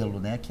modelo,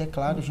 né? Aqui é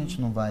claro, a gente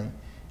não vai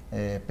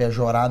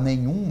pejorar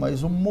nenhum,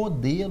 mas o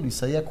modelo,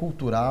 isso aí é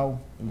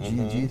cultural, o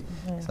dia a dia,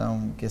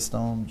 são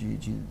questão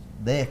de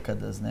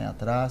décadas, né,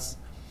 atrás.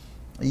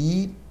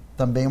 E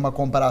também uma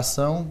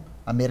comparação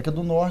América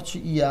do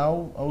Norte e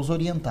aos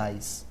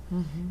orientais.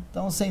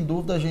 Então, sem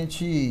dúvida,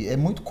 é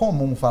muito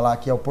comum falar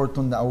que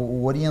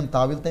o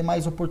oriental ele tem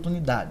mais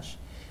oportunidade.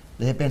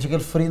 De repente,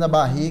 aquele frio na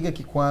barriga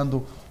que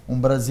quando um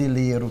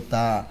brasileiro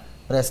está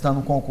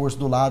prestando um concurso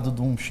do lado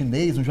de um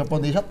chinês, um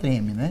japonês já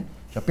treme, né?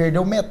 Já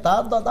perdeu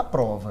metade da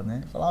prova,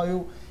 né?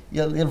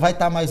 Ele vai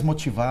estar mais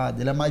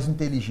motivado, ele é mais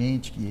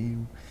inteligente que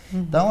eu.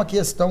 Então, a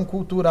questão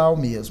cultural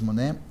mesmo,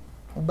 né?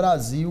 O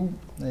Brasil,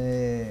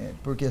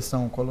 por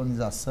questão de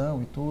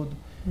colonização e tudo,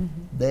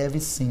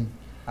 deve sim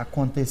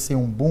acontecer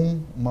um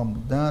boom, uma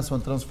mudança, uma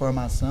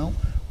transformação,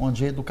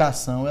 onde a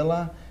educação,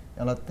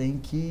 ela tem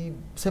que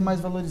ser mais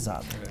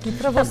valorizada. E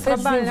para você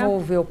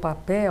desenvolver o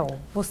papel,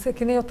 você,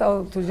 que nem eu estava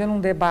outro dia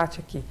num debate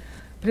aqui,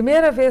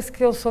 primeira vez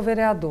que eu sou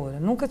vereadora,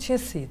 nunca tinha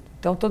sido.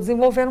 Então, estou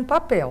desenvolvendo um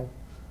papel.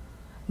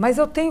 Mas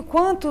eu tenho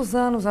quantos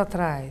anos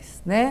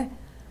atrás, né?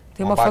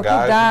 Tenho uma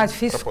faculdade,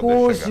 fiz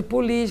curso de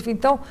política.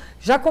 Então,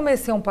 já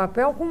comecei um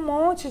papel com um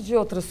monte de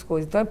outras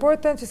coisas. Então, é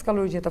importante isso que a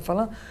Lourdinha está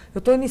falando. Eu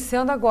estou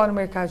iniciando agora o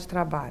mercado de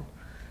trabalho.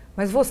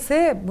 Mas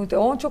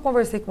ontem eu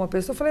conversei com uma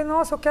pessoa, eu falei,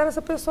 nossa, eu quero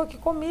essa pessoa aqui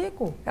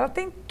comigo. Ela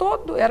tem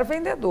era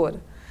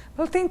vendedora.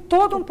 Ela tem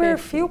todo um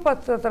perfil para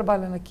estar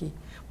trabalhando aqui.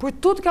 Por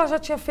tudo que ela já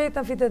tinha feito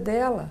na vida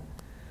dela.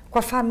 Com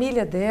a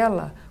família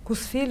dela, com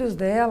os filhos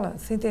dela,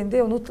 você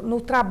entendeu?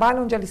 No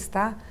trabalho onde ela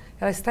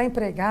está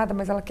empregada,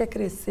 mas ela quer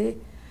crescer.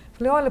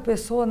 Falei, olha, a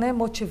pessoa, né,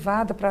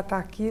 motivada para estar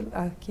aqui,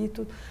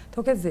 tudo.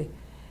 Então, quer dizer,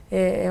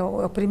 é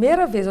a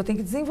primeira vez, eu tenho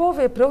que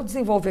desenvolver. Para eu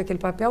desenvolver aquele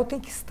papel, eu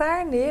tenho que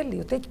estar nele,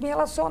 eu tenho que me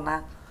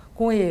relacionar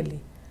com ele,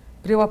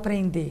 para eu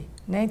aprender,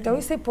 né? Então,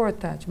 isso é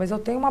importante. Mas eu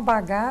tenho uma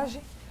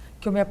bagagem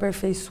que eu me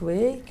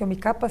aperfeiçoei, que eu me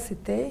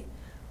capacitei,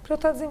 para eu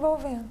estar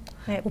desenvolvendo.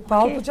 O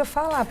Paulo podia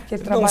falar, porque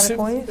ele trabalha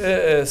com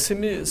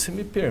isso. Se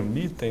me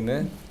permitem,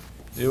 né?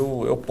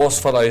 Eu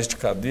posso falar isso de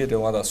cadeira, é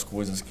uma das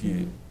coisas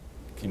que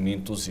me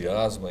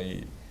entusiasma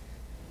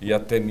e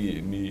até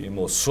me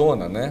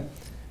emociona, né?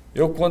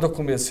 Quando eu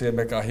comecei a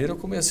minha carreira, eu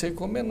comecei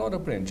como menor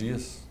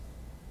aprendiz.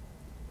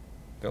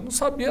 Eu não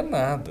sabia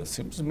nada,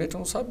 simplesmente eu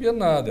não sabia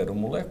nada. Era um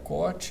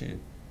molecote,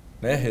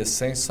 né,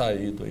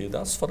 recém-saído aí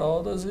das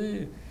fraldas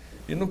e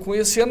não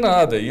conhecia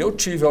nada. E eu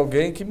tive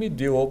alguém que me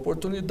deu a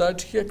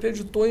oportunidade, que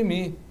acreditou em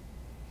mim.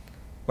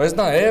 Mas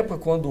na época,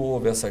 quando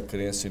houve essa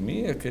crença em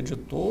mim,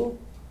 acreditou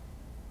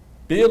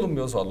pelos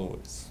meus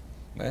valores,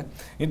 né?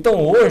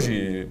 Então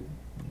hoje,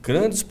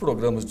 grandes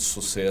programas de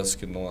sucesso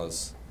que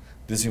nós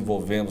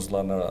desenvolvemos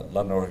lá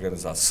na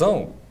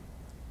organização,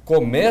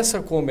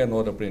 começa com o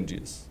menor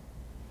aprendiz,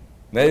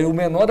 né? E o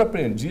menor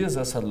aprendiz,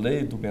 essa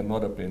lei do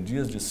menor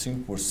aprendiz de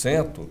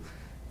 5%,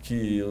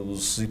 que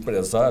os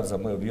empresários, a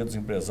maioria dos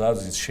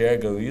empresários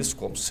enxergam isso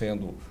como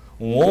sendo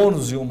um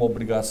ônus e uma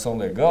obrigação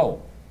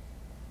legal,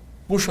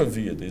 puxa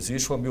vida,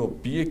 existe uma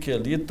miopia que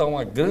ali está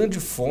uma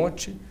grande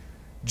fonte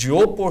de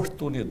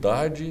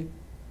oportunidade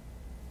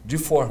de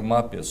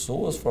formar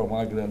pessoas,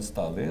 formar grandes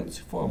talentos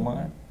e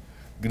formar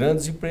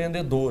grandes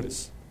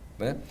empreendedores,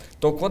 né?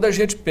 Então, quando a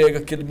gente pega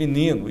aquele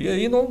menino, e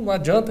aí não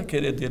adianta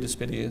querer dele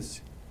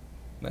experiência,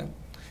 né?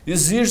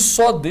 Exige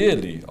só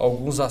dele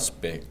alguns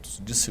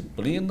aspectos: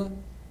 disciplina,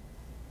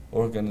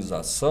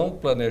 organização,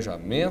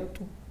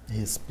 planejamento,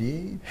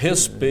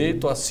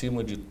 respeito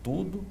acima de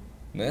tudo,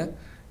 né?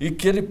 E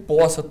que ele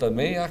possa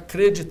também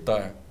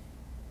acreditar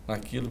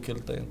naquilo que ele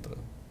está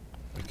entrando.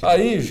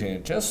 Aí,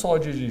 gente, é só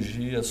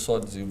dirigir, é só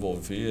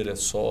desenvolver, é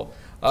só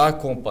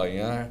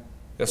acompanhar,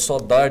 é só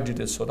dar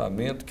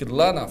direcionamento, que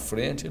lá na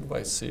frente ele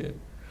vai ser,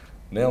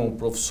 né, um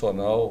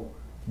profissional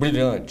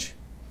brilhante.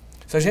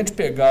 Se a gente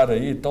pegar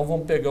aí, então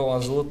vamos pegar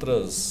umas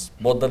outras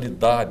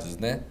modalidades,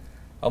 né?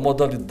 A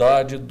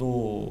modalidade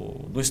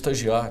do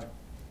estagiário,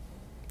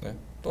 né?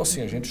 Então,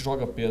 assim, a gente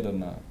joga pedra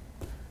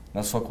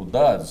nas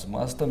faculdades,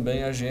 mas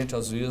também a gente,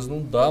 às vezes,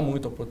 não dá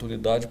muita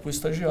oportunidade para o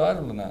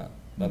estagiário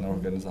na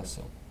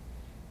organização.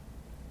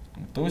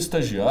 Então, o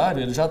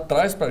estagiário, ele já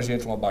traz para a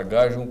gente uma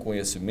bagagem, um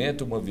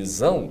conhecimento, uma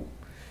visão,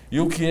 e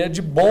o que é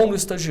de bom no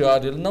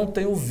estagiário, ele não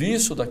tem o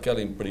vício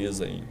daquela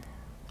empresa ainda.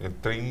 Ele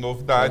tem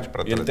novidade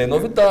para trazer. Ele tem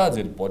novidades,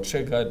 ele pode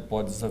chegar, ele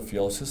pode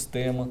desafiar o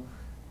sistema,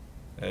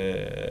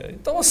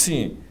 Então,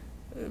 assim,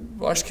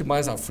 eu acho que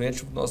mais à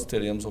frente nós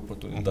teremos a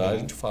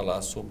oportunidade de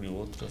falar sobre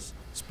outras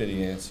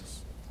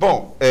experiências.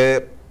 Bom,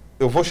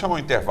 eu vou chamar o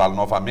intervalo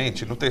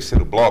novamente. No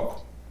terceiro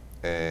bloco,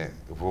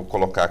 eu vou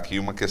colocar aqui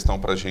uma questão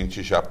para a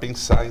gente já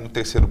pensar e no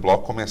terceiro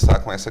bloco começar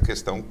com essa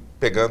questão,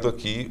 pegando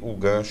aqui o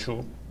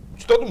gancho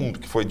de todo mundo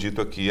que foi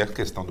dito aqui, a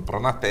questão do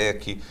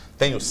Pronatec,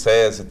 tem o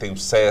SESI, tem o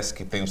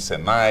SESC, tem o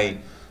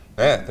SENAI,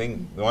 né?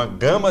 Tem uma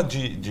gama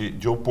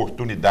de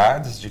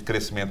oportunidades de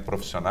crescimento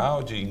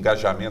profissional, de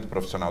engajamento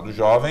profissional do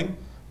jovem,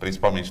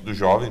 principalmente do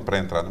jovem, para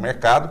entrar no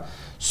mercado.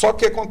 Só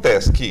que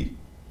acontece que,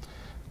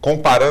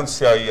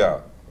 comparando-se aí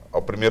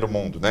ao primeiro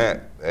mundo,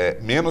 né?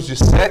 Menos de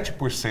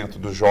 7%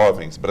 dos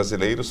jovens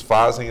brasileiros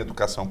fazem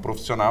educação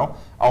profissional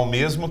ao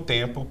mesmo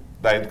tempo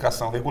da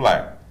educação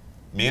regular.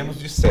 Menos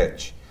de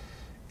 7%.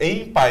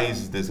 Em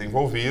países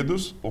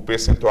desenvolvidos, o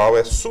percentual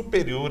é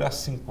superior a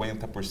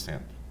 50%.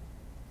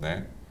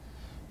 Né?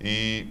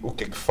 E o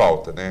que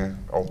falta, né,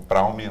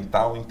 para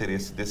aumentar o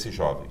interesse desse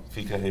jovem?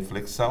 Fica a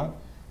reflexão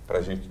para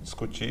a gente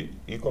discutir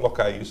e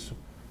colocar isso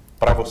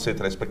para você,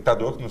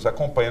 telespectador, que nos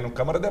acompanha no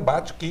Câmara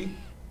Debate, que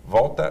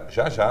volta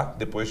já já,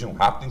 depois de um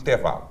rápido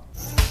intervalo.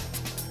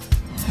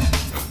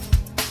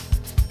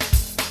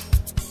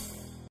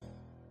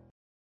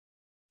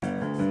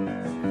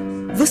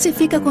 Você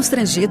fica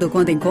constrangido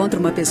quando encontra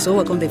uma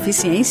pessoa com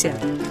deficiência?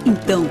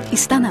 Então,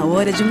 está na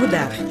hora de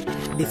mudar.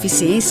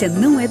 Deficiência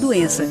não é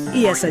doença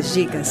e essas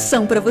dicas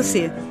são para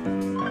você.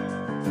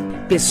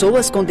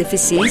 Pessoas com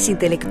deficiência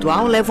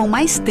intelectual levam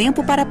mais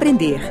tempo para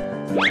aprender.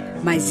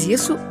 Mas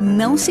isso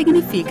não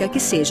significa que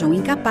sejam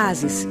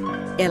incapazes.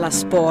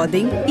 Elas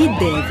podem e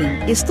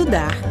devem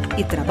estudar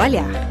e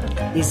trabalhar.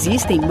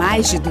 Existem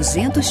mais de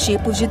 200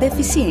 tipos de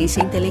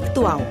deficiência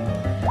intelectual.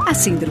 A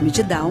síndrome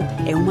de Down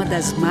é uma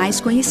das mais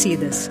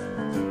conhecidas.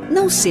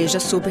 Não seja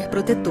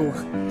superprotetor.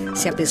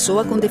 Se a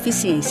pessoa com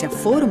deficiência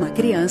for uma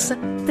criança,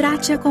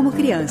 trate-a como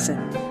criança.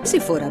 Se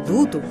for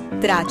adulto,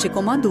 trate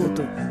como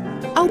adulto.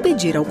 Ao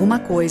pedir alguma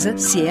coisa,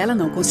 se ela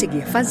não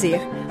conseguir fazer,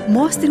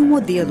 mostre um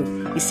modelo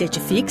e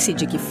certifique-se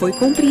de que foi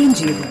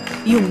compreendido.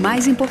 E o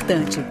mais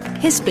importante,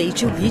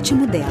 respeite o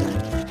ritmo dela.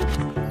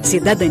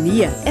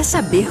 Cidadania é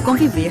saber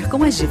conviver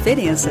com as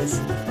diferenças.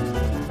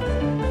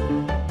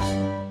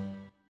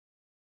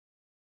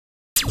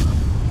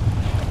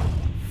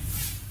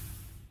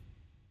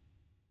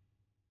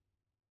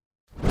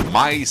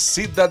 Mais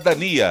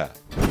cidadania,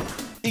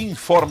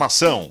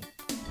 informação,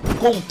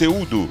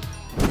 conteúdo,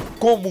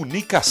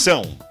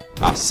 comunicação.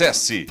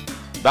 Acesse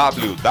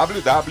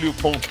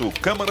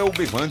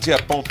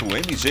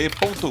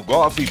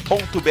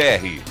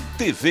www.câmarauberlandia.mg.gov.br.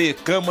 TV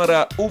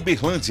Câmara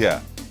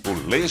Uberlândia, o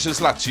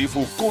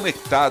Legislativo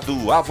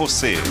conectado a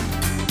você.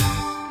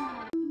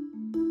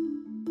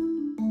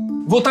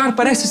 Votar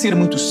parece ser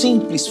muito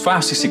simples,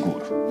 fácil e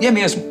seguro. E é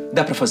mesmo,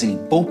 dá para fazer em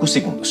poucos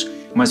segundos.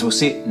 Mas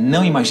você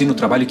não imagina o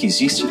trabalho que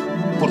existe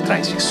por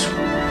trás disso.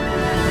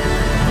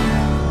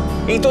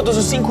 Em todos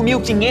os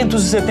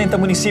 5.570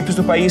 municípios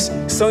do país,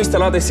 são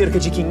instaladas cerca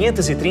de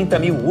 530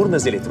 mil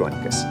urnas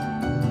eletrônicas.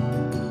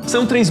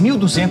 São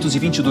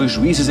 3.222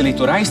 juízes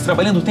eleitorais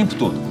trabalhando o tempo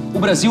todo. O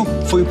Brasil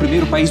foi o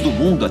primeiro país do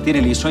mundo a ter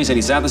eleições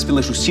realizadas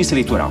pela Justiça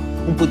Eleitoral,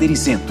 um poder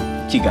isento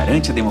que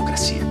garante a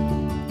democracia.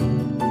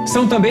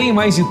 São também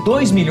mais de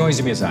 2 milhões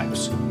de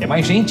mesários. É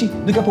mais gente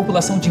do que a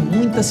população de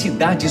muitas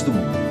cidades do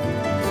mundo.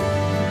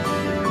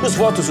 Os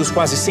votos dos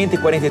quase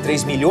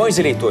 143 milhões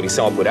de eleitores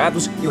são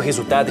apurados e o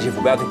resultado é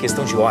divulgado em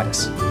questão de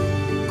horas.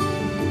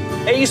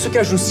 É isso que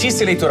a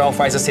Justiça Eleitoral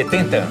faz há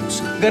 70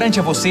 anos. Garante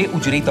a você o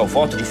direito ao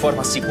voto de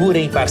forma segura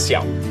e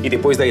imparcial. E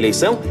depois da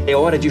eleição, é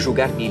hora de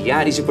julgar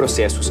milhares de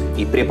processos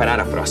e preparar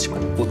a próxima.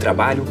 O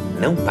trabalho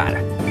não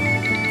para.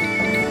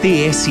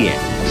 TSE,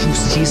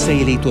 Justiça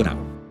Eleitoral.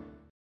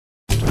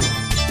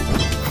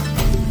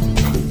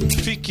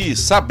 Fique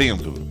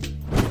sabendo.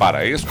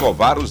 Para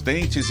escovar os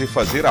dentes e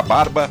fazer a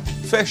barba,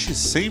 feche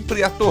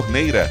sempre a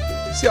torneira.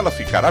 Se ela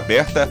ficar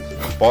aberta,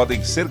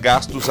 podem ser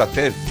gastos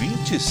até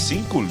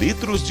 25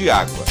 litros de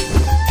água.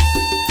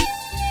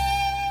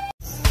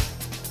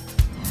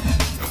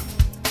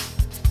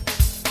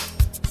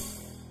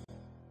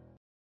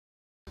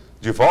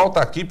 De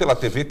volta aqui pela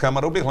TV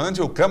Câmara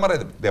Uberlândia, o Câmara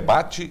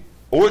Debate,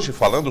 hoje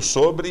falando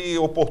sobre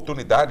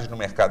oportunidades no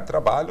mercado de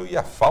trabalho e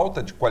a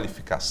falta de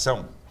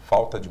qualificação,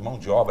 falta de mão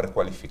de obra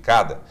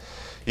qualificada.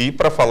 E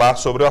para falar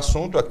sobre o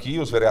assunto aqui,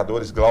 os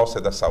vereadores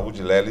Glaucia da Saúde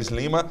e Lelis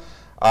Lima,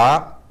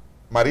 a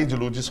Maria de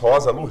Lourdes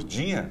Rosa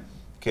Lourdinha,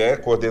 que é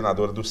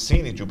coordenadora do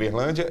Cine de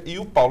Uberlândia, e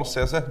o Paulo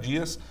César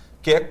Dias,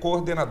 que é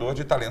coordenador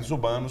de talentos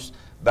urbanos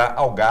da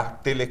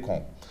Algar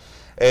Telecom.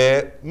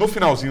 No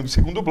finalzinho do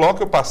segundo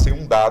bloco, eu passei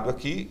um dado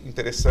aqui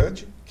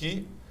interessante,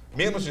 que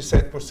menos de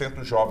 7%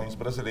 dos jovens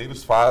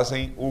brasileiros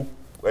fazem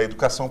a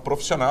educação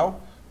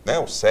profissional, né,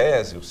 o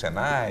SESI, o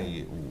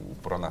SENAI, o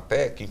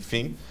Pronatec,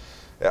 enfim,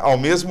 ao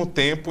mesmo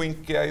tempo em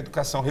que a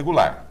educação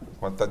regular,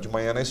 enquanto está de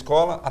manhã na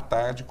escola, à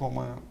tarde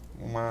com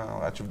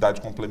uma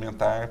atividade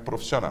complementar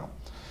profissional.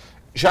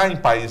 Já em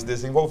países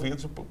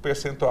desenvolvidos, o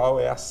percentual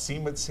é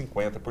acima de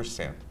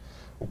 50%.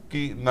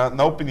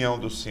 na opinião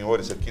dos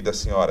senhores aqui, das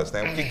senhoras,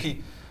 né?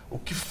 O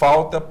que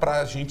falta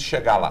para a gente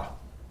chegar lá?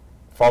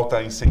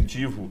 Falta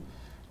incentivo,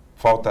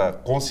 falta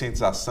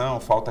conscientização,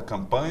 falta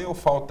campanha ou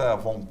falta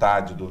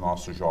vontade do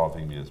nosso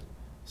jovem mesmo?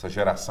 Essa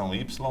geração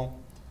Y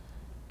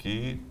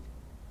que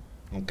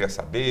não quer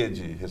saber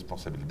de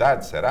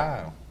responsabilidade,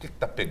 será? O que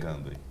está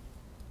pegando aí?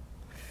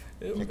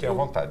 Fique à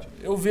vontade.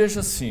 Eu vejo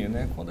assim,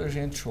 né? Quando a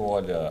gente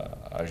olha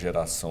a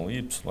geração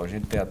Y, a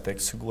gente tem até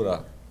que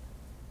segurar.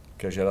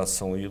 Porque a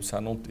geração Y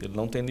ele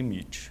não tem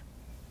limite.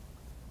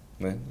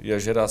 Né? E a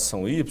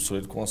geração Y,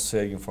 ele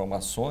consegue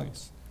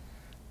informações,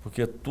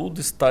 porque tudo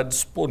está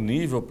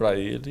disponível para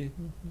ele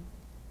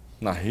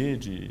na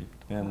rede,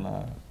 né?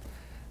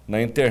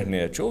 na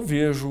internet. Eu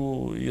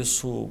vejo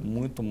isso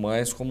muito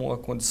mais como uma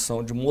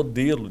condição de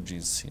modelo de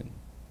ensino,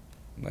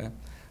 né?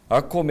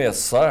 A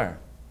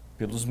começar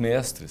pelos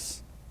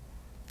mestres.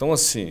 Então,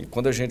 assim,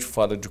 quando a gente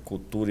fala de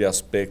cultura e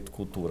aspecto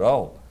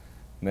cultural,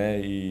 né,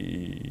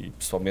 e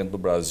principalmente no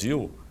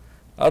Brasil,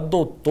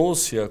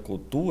 adotou-se a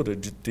cultura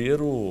de ter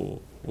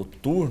o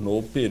turno ou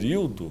o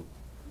período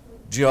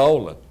de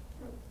aula.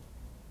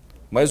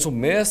 Mas o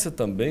mestre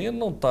também ele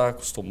não está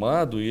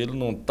acostumado e ele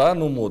não está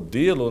no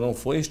modelo, não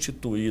foi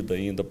instituído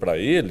ainda para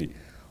ele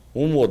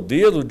um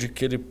modelo de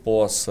que ele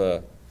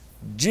possa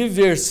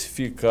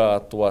diversificar a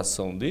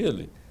atuação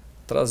dele,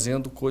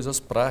 trazendo coisas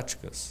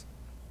práticas,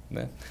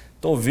 né?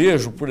 Então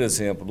vejo, por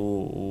exemplo,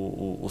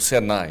 o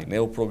Senai, né,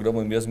 o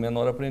programa mesmo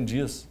Menor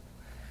Aprendiz.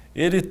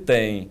 Ele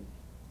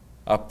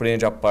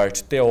aprende a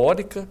parte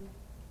teórica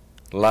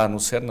lá no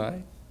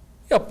Senai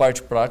e a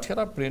parte prática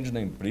ele aprende na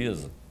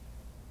empresa.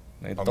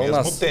 Então, ao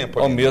mesmo tempo.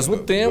 Ao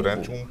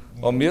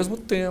mesmo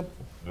tempo.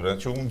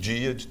 Durante um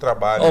dia de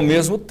trabalho. Ao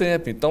mesmo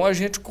tempo. Então a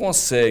gente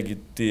consegue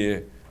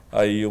ter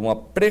aí uma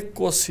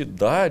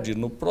precocidade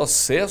no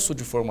processo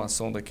de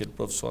formação daquele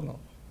profissional.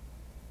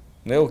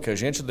 Né? O que a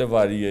gente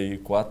levaria aí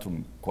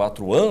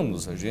 4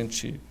 anos, a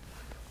gente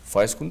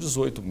faz com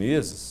 18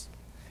 meses.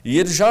 E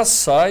ele já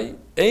sai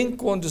em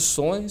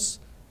condições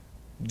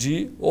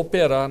de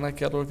operar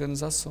naquela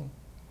organização.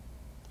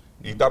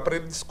 E dá para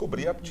ele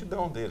descobrir a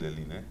aptidão dele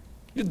ali, né?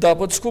 E dá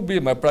para descobrir,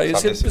 mas para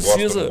isso ele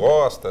precisa.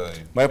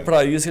 Mas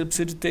para isso ele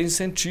precisa de ter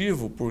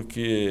incentivo,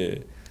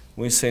 porque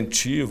o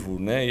incentivo,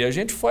 né? E a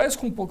gente faz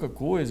com pouca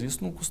coisa,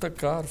 isso não custa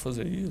caro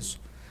fazer isso.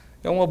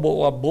 É uma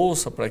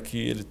bolsa para que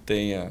ele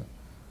tenha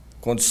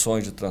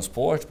condições de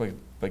transporte,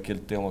 para que ele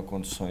tenha uma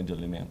condição de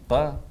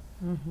alimentar,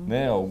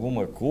 né?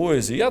 Alguma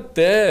coisa. E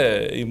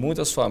até, em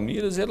muitas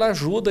famílias, ele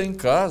ajuda em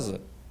casa.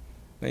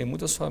 Né? Em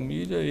muitas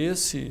famílias,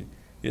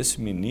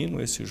 esse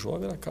menino, esse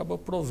jovem, ele acaba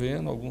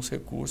provendo alguns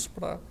recursos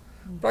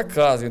para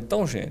casa.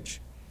 Então, gente,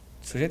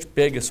 se a gente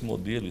pega esse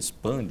modelo,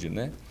 expande,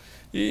 né?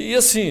 E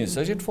assim, se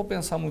a gente for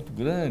pensar muito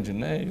grande,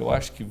 né? Eu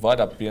acho que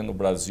vale a pena o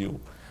Brasil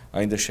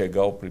ainda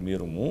chegar ao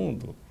primeiro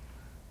mundo.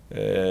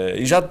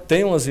 E já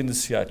tem umas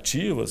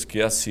iniciativas que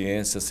é a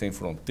Ciência Sem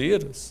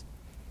Fronteiras.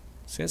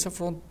 Ciência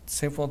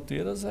Sem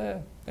Fronteiras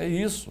é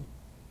isso.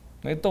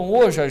 Então,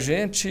 hoje a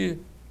gente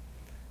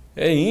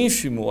é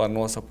ínfimo a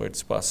nossa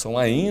participação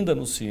ainda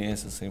no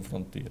Ciência Sem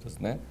Fronteiras,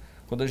 né?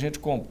 Quando a gente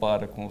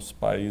compara com os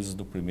países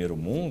do primeiro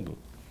mundo,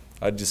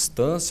 a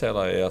distância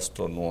ela é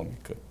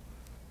astronômica.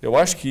 Eu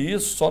acho que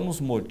isso só nos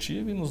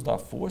motiva e nos dá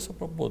força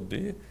para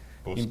poder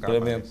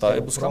implementar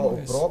e buscar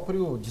mais. O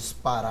próprio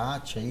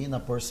disparate aí na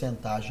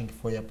porcentagem que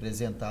foi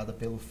apresentada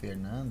pelo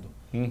Fernando,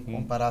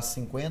 comparar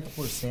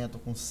 50%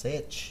 com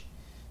 7%,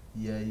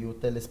 e aí o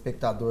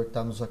telespectador que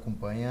está nos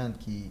acompanhando,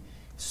 que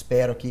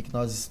espero aqui que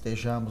nós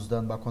estejamos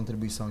dando uma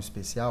contribuição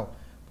especial,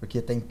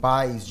 porque tem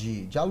pais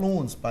de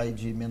alunos, pais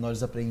de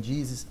menores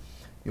aprendizes.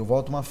 Eu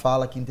volto uma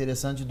fala aqui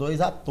interessante de 2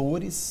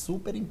 atores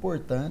super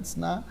importantes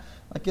na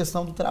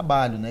questão do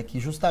trabalho, né? Que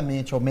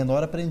justamente é o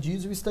menor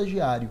aprendiz e o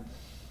estagiário.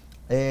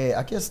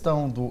 A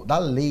questão da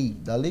lei,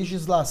 da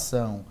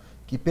legislação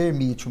que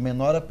permite o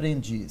menor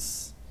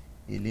aprendiz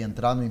ele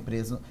entrar numa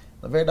empresa,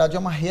 na verdade é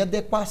uma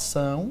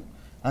readequação.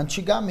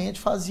 Antigamente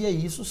fazia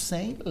isso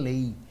sem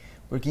lei,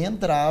 porque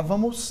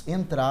entrávamos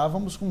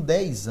com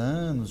 10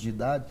 anos de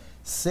idade,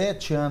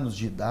 7 anos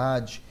de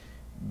idade,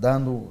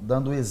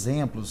 dando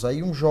exemplos.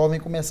 Aí um jovem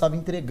começava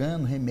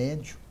entregando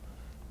remédio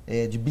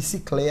de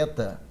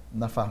bicicleta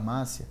na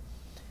farmácia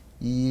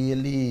e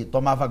ele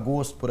tomava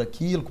gosto por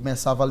aquilo,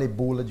 começava a ler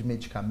bula de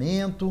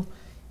medicamento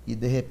e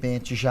de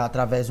repente já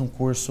através de um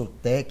curso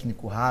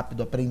técnico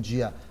rápido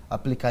aprendia a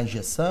aplicar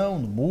injeção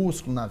no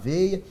músculo, na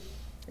veia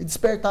e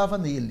despertava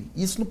nele.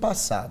 Isso no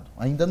passado,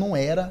 ainda não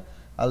era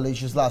a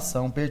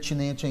legislação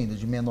pertinente ainda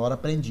de menor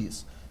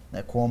aprendiz,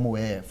 né? Como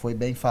foi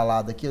bem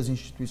falado aqui, as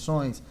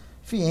instituições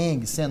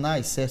FIENG,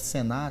 Senai,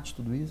 Senat,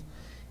 tudo isso.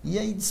 E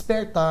aí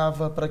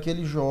despertava para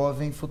aquele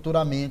jovem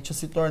futuramente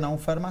se tornar um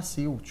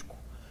farmacêutico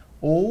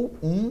ou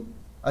um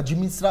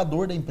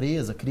administrador da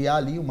empresa, criar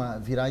ali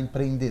virar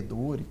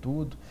empreendedor e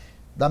tudo.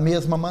 Da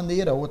mesma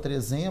maneira, outro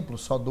exemplo,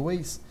 só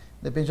 2,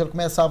 de repente ele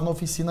começava na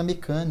oficina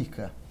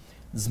mecânica,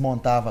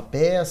 desmontava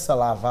peça,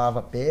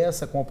 lavava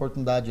peça, com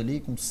oportunidade ali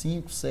com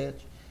 5,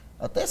 7,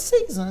 até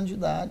 6 anos de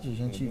idade. A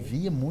gente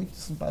via muito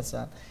isso no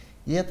passado.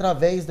 E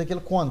através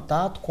daquele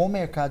contato com o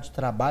mercado de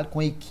trabalho, com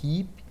a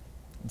equipe,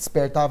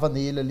 despertava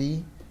nele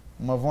ali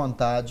uma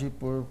vontade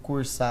por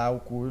cursar o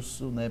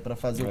curso, né, para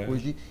fazer o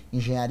curso de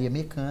engenharia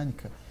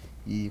mecânica.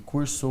 E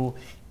cursou.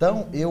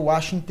 Então, eu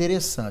acho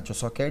interessante, eu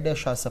só quero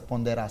deixar essa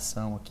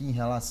ponderação aqui em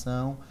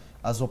relação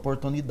às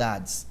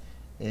oportunidades.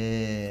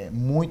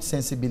 Muito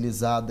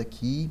sensibilizado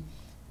aqui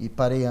e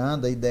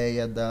pareando a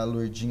ideia da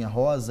Lourdinha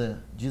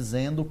Rosa,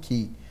 dizendo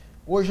que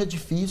hoje é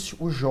difícil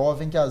o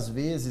jovem que às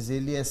vezes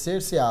ele é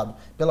cerceado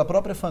pela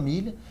própria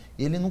família,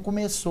 ele não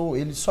começou,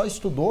 ele só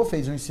estudou,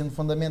 fez um ensino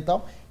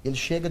fundamental, ele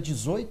chega a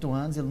 18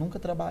 anos, ele nunca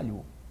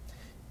trabalhou.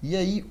 E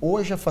aí,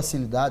 hoje a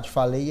facilidade,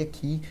 falei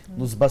aqui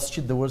nos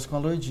bastidores com a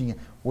Lourdinha,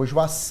 hoje o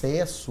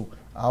acesso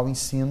ao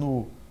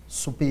ensino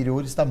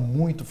superior está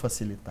muito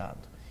facilitado.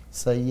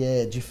 Isso aí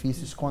é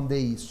difícil esconder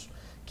isso.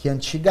 Que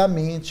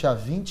antigamente, há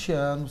 20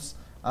 anos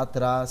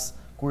atrás,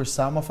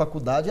 cursar uma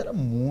faculdade era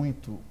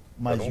muito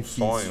mais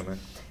difícil. Era um sonho, né?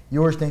 E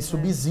hoje tem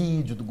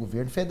subsídio do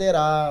governo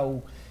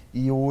federal,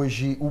 e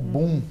hoje o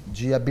boom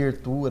de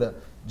abertura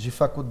de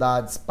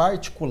faculdades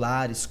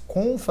particulares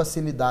com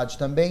facilidade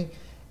também,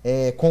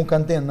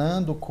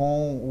 concatenando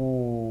com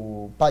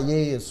o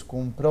Paes,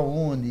 com o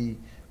ProUni,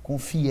 com o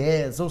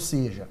FIES, ou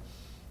seja,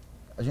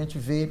 a gente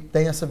vê,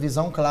 tem essa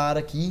visão clara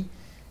aqui,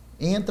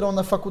 entram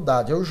na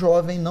faculdade, aí o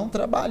jovem não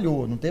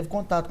trabalhou, não teve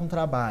contato com o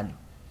trabalho,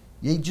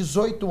 e aí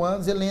 18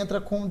 anos ele entra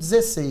com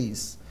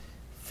 16,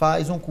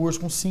 faz um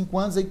curso com 5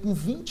 anos, aí com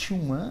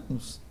 21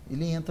 anos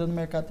ele entra no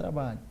mercado de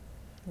trabalho.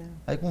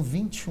 Aí com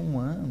 21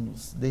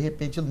 anos, de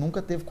repente ele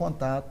nunca teve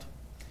contato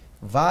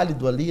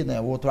válido ali, né?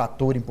 Outro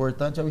ator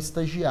importante é o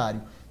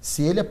estagiário.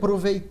 Se ele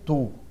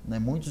aproveitou, né?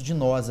 Muitos de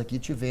nós aqui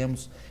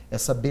tivemos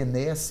essa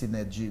benesse,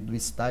 né? do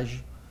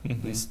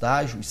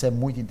estágio, isso é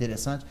muito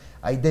interessante.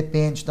 Aí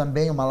depende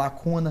também, uma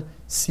lacuna,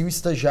 se o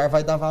estagiário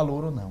vai dar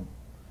valor ou não.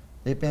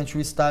 De repente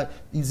o estágio,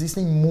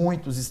 existem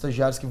muitos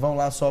estagiários que vão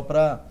lá só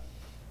para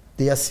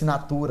ter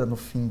assinatura no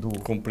fim do...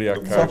 Cumprir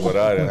a carga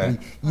horária, né?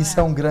 Isso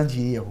é um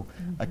grande erro.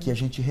 Aqui a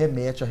gente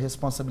remete a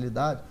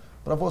responsabilidade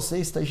para você,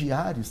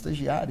 estagiário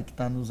que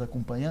está nos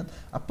acompanhando,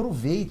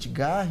 aproveite,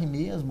 garre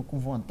mesmo com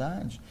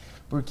vontade,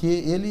 porque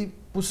ele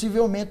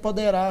possivelmente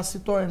poderá se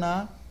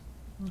tornar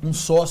um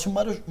sócio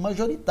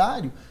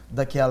majoritário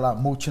daquela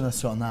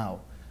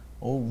multinacional,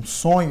 ou um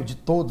sonho de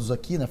todos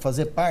aqui, né,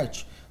 fazer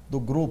parte do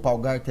grupo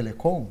Algar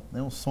Telecom,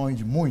 né, um sonho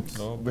de muitos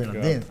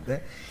uberlandenses,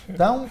 né?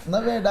 Então,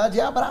 na verdade,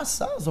 é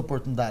abraçar as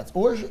oportunidades.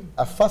 Hoje,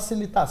 a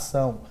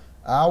facilitação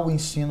ao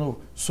ensino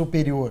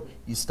superior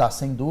está,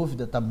 sem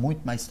dúvida, está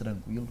muito mais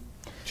tranquilo.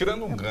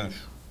 Tirando um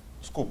gancho,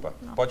 desculpa,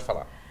 pode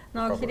falar.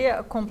 Não, eu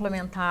queria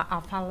complementar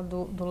a fala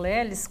do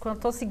Lelis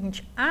quanto ao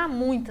seguinte, há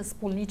muitas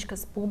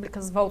políticas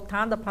públicas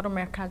voltadas para o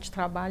mercado de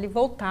trabalho e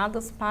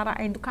voltadas para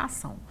a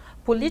educação.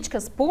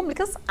 Políticas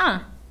públicas,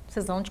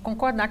 vocês vão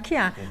concordar que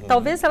há.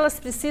 Talvez elas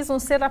precisam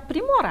ser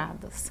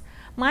aprimoradas.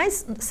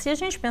 Mas, se a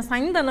gente pensar,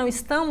 ainda não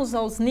estamos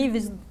aos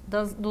níveis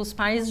dos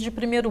países de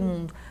primeiro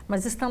mundo,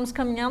 mas estamos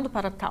caminhando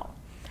para tal.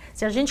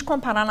 Se a gente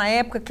comparar na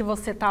época que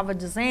você estava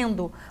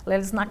dizendo,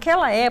 Lelis,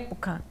 naquela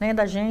época, né,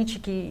 da gente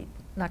que,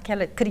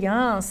 naquela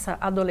criança,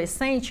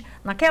 adolescente,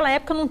 naquela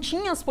época não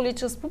tinha as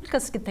políticas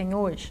públicas que tem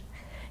hoje.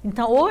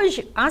 Então,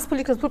 hoje, as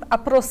políticas públicas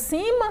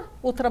aproximam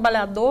o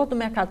trabalhador do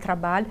mercado de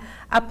trabalho,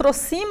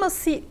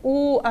 aproxima-se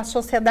a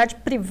sociedade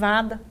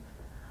privada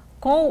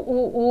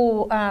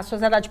com a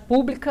sociedade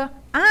pública,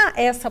 há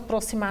essa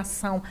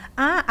aproximação,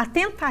 há a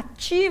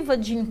tentativa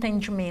de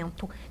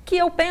entendimento, que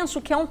eu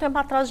penso que há um tempo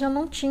atrás já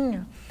não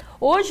tinha.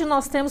 Hoje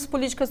nós temos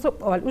políticas...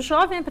 Olha, o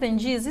jovem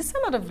aprendiz, isso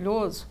é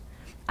maravilhoso.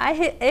 A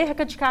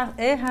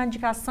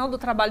erradicação do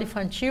trabalho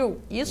infantil,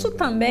 isso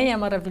também é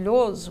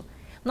maravilhoso.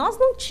 Nós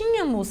não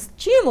tínhamos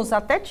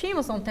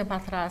há um tempo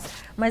atrás,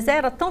 mas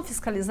era tão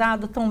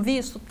fiscalizado, tão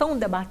visto, tão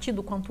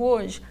debatido quanto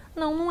hoje?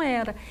 Não, não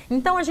era.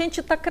 Então a gente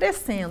está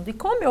crescendo. E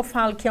como eu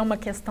falo que é uma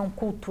questão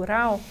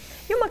cultural,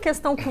 e uma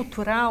questão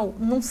cultural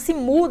não se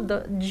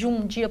muda de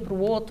um dia para o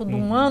outro, de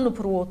um ano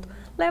para o outro.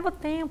 Leva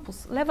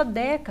tempos, leva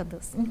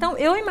décadas. Então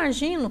eu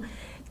imagino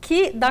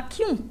que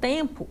daqui a um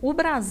tempo o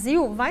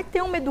Brasil vai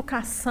ter uma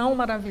educação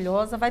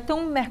maravilhosa, vai ter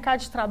um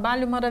mercado de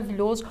trabalho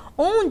maravilhoso,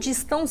 onde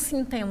estão se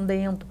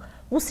entendendo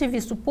o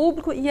serviço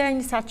público e a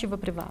iniciativa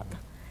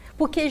privada.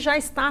 Porque já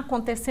está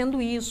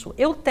acontecendo isso.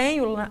 Eu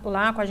tenho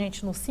lá com a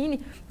gente no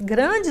Cine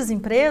grandes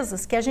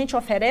empresas que a gente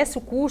oferece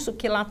o curso,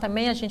 que lá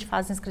também a gente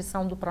faz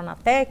inscrição do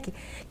Pronatec,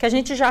 que a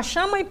gente já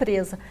chama a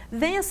empresa,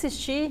 vem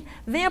assistir,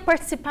 venha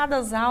participar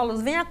das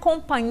aulas, venha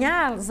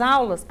acompanhar as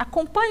aulas,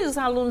 acompanhe os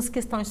alunos que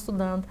estão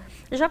estudando.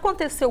 Já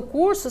aconteceu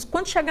cursos,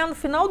 quando chegar no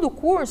final do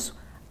curso,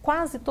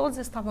 quase todos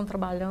estavam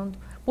trabalhando,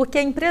 porque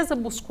a empresa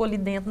buscou ali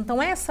dentro. Então,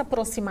 essa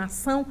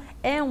aproximação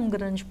é um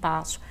grande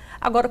passo.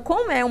 Agora,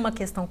 como é uma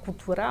questão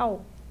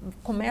cultural,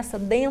 começa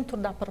dentro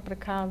da própria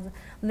casa,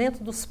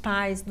 dentro dos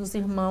pais, dos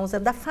irmãos, é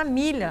da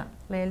família,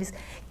 né?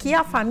 Que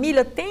a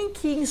família tem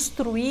que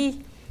instruir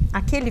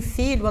aquele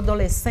filho, o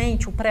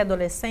adolescente, o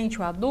pré-adolescente,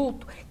 o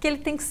adulto, que ele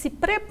tem que se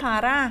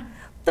preparar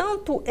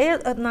tanto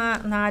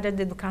na área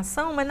da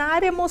educação, mas na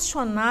área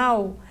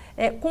emocional,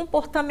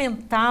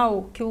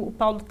 comportamental, que o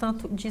Paulo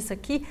tanto disse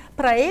aqui,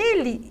 para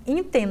ele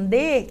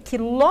entender que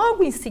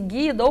logo em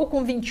seguida, ou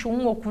com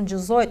 21 ou com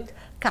 18,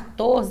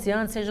 14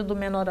 anos, seja do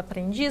menor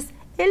aprendiz,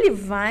 ele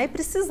vai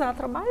precisar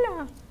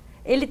trabalhar.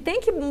 Ele tem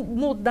que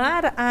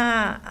mudar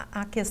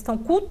a questão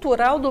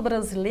cultural do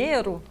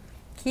brasileiro,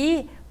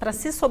 que para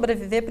se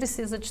sobreviver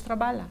precisa de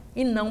trabalhar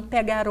e não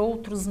pegar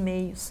outros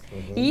meios.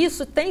 E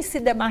isso tem se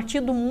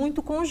debatido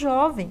muito com o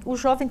jovem. O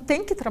jovem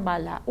tem que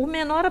trabalhar. O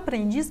menor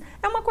aprendiz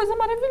é uma coisa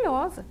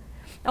maravilhosa.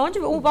 Onde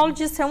o Paulo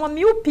disse, é uma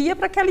miopia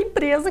para aquela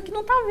empresa que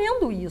não está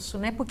vendo isso,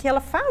 né? Porque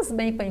ela faz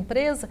bem para a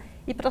empresa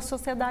e para a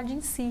sociedade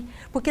em si.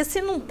 Porque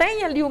se não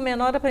tem ali o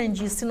menor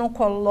aprendiz, se não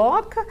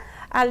coloca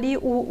ali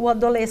o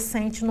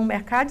adolescente no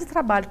mercado de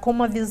trabalho com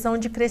uma visão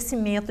de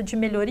crescimento, de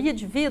melhoria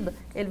de vida,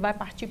 ele vai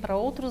partir para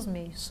outros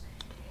meios.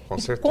 Com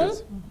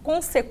certeza. Com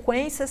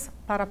consequências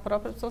para a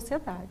própria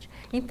sociedade.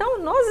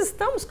 Então, nós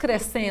estamos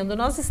crescendo,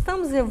 nós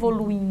estamos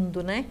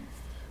evoluindo, né?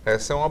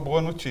 Essa é uma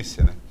boa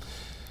notícia, né?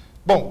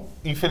 Bom,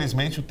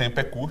 infelizmente o tempo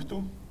é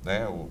curto,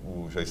 né?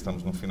 Já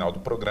estamos no final do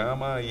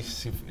programa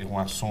e um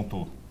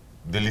assunto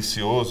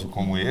delicioso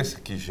como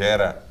esse, que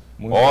gera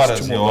muito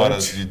horas e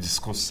horas de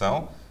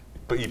discussão,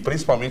 e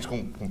principalmente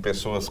com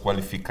pessoas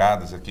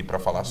qualificadas aqui para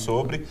falar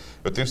sobre,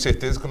 eu tenho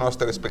certeza que o nosso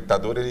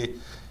telespectador,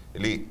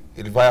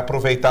 ele vai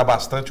aproveitar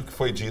bastante o que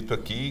foi dito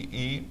aqui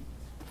e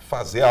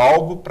fazer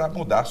algo para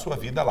mudar a sua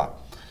vida lá.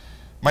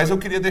 Mas eu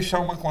queria deixar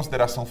uma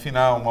consideração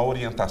final, uma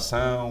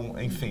orientação,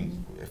 enfim,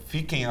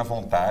 fiquem à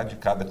vontade,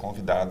 cada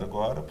convidado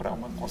agora, para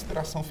uma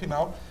consideração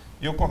final.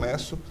 E eu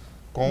começo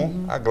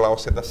com a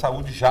Gláucia da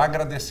Saúde, já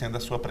agradecendo a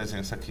sua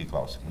presença aqui,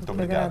 Gláucia. Muito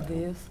obrigado. Eu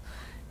agradeço.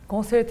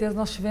 Com certeza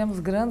nós tivemos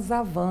grandes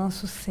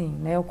avanços, sim,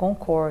 né? Eu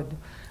concordo.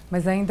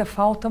 Mas ainda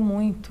falta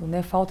muito,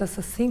 né? Falta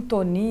essa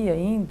sintonia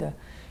ainda.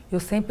 Eu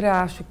sempre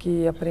acho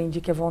que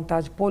aprendi que é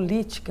vontade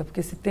política,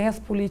 porque se tem as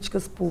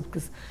políticas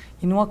públicas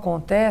e não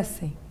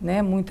acontecem,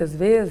 né, muitas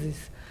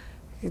vezes,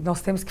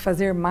 nós temos que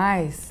fazer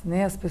mais,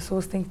 né, as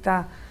pessoas têm que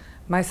estar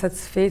mais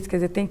satisfeitas, quer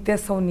dizer, tem que ter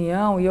essa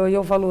união, e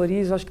eu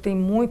valorizo, acho que tem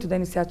muito da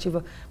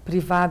iniciativa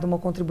privada, uma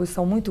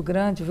contribuição muito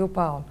grande, viu,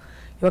 Paulo?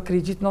 Eu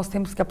acredito que nós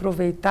temos que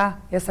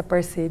aproveitar essa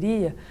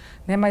parceria,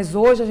 né, mas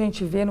hoje a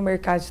gente vê no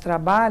mercado de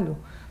trabalho,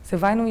 você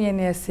vai no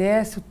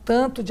INSS, o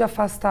tanto de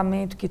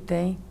afastamento que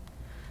tem,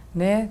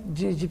 né,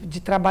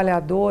 de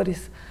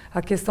trabalhadores, a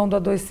questão do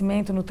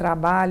adoecimento no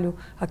trabalho,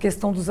 a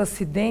questão dos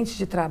acidentes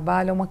de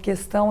trabalho, é uma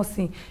questão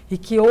assim, e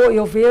que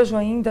eu vejo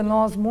ainda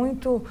nós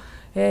muito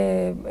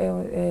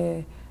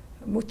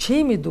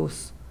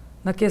tímidos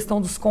na questão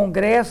dos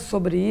congressos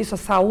sobre isso, a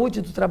saúde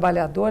do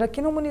trabalhador.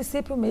 Aqui no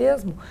município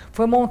mesmo,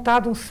 foi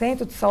montado um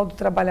centro de saúde do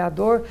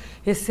trabalhador,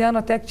 esse ano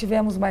até que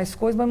tivemos mais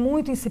coisas, mas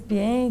muito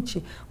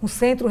incipiente, um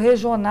centro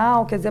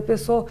regional, quer dizer, a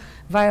pessoa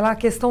vai lá, a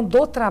questão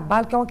do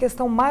trabalho, que é uma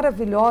questão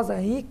maravilhosa,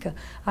 rica,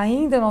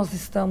 ainda nós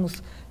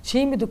estamos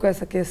tímidos com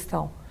essa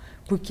questão,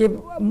 porque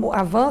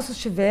avanços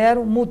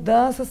tiveram,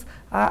 mudanças,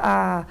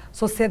 a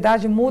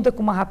sociedade muda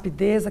com uma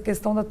rapidez, a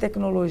questão da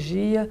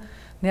tecnologia,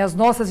 né, as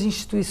nossas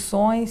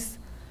instituições,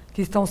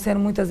 que estão sendo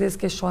muitas vezes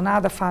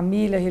questionadas, a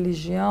família, a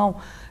religião,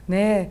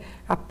 né,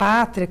 a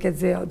pátria, quer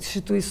dizer,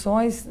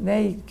 instituições,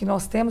 né, e que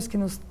nós temos que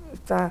nos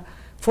estar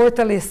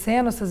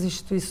fortalecendo essas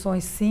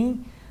instituições,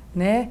 sim,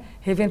 né,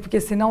 revendo, porque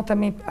senão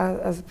também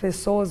as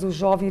pessoas, o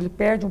jovem, ele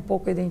perde um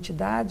pouco a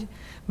identidade,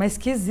 mas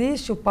que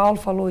existe, o Paulo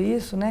falou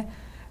isso, né,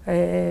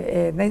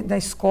 na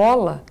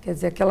escola, quer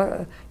dizer,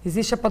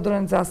 existe a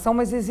padronização,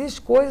 mas existe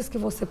coisas que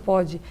você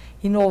pode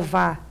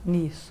inovar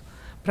nisso,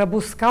 para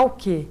buscar o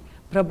quê?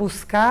 Para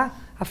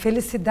buscar a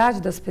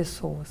felicidade das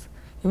pessoas.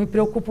 Eu me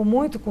preocupo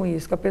muito com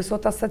isso, que a pessoa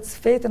está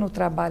satisfeita no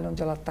trabalho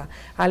onde ela está.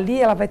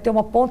 Ali ela vai ter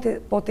uma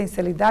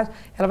potencialidade,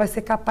 ela vai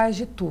ser capaz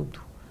de tudo,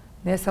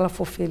 né, se ela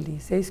for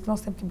feliz. É isso que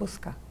nós temos que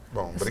buscar.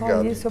 Bom, obrigado.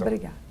 Só isso, então.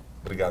 Obrigado.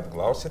 Obrigado,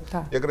 Gláucia.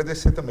 Tá. E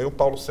agradecer também o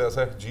Paulo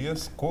César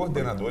Dias,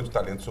 coordenador de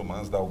talentos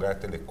humanos da Algar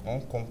Telecom,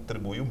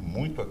 contribuiu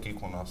muito aqui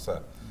com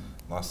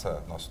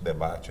nosso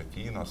debate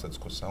aqui, nossa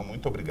discussão.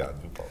 Muito obrigado,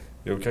 viu, Paulo?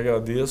 Eu que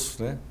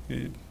agradeço, né,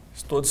 e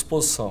estou à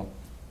disposição.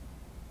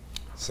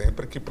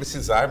 Sempre que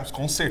precisarmos,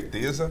 com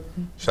certeza,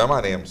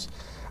 chamaremos.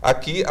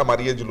 Aqui a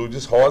Maria de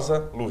Lourdes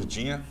Rosa,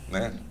 Lurdinha,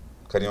 né,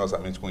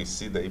 carinhosamente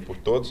conhecida aí por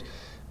todos,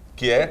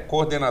 que é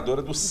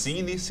coordenadora do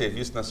Cine,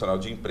 Serviço Nacional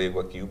de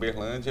Emprego aqui em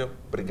Uberlândia.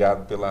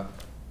 Obrigado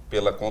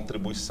pela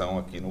contribuição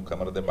aqui no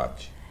Câmara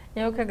Debate.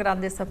 Eu que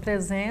agradeço a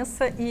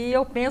presença e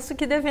eu penso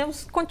que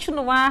devemos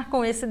continuar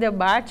com esse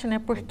debate,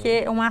 né,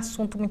 porque é um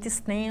assunto muito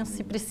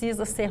extenso e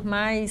precisa ser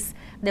mais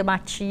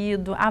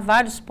debatido. Há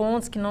vários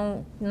pontos que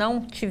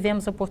não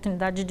tivemos a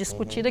oportunidade de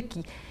discutir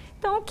aqui.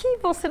 Então, que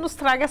você nos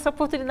traga essa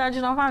oportunidade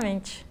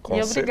novamente. Com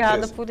e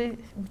obrigada certeza. por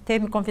ter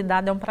me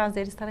convidado, é um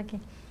prazer estar aqui.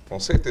 Com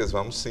certeza,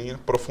 vamos sim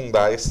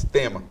aprofundar esse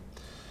tema.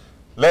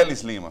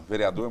 Lelis Lima,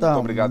 vereador, muito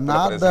obrigado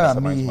pela presença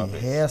mais uma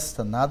vez.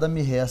 Nada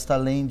me resta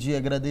além de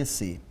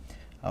agradecer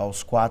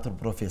aos 4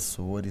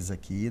 professores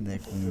aqui, né,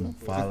 com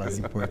falas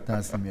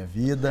importantes na minha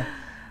vida.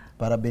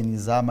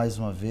 Parabenizar mais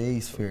uma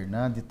vez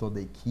Fernando e toda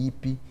a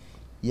equipe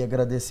e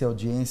agradecer a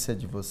audiência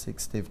de você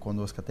que esteve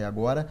conosco até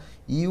agora.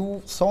 E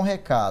só um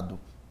recado,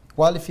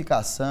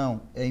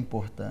 qualificação é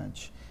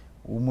importante.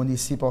 O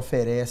município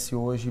oferece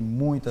hoje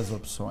muitas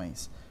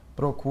opções.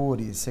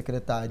 Procure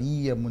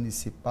Secretaria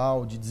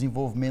Municipal de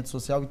Desenvolvimento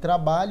Social e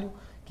Trabalho,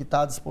 que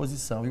está à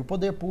disposição. E o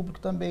poder público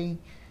também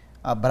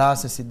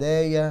abraça essa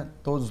ideia,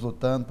 todos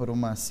lutando por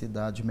uma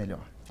cidade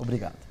melhor.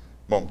 Obrigado.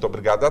 Bom, muito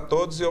obrigado a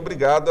todos e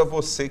obrigado a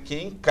você que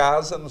em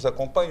casa nos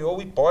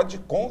acompanhou e pode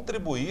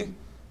contribuir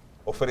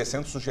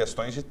oferecendo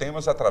sugestões de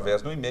temas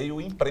através do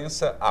e-mail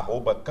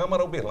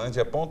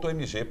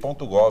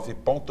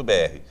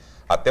imprensa@câmarauberlandia.mg.gov.br.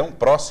 Até um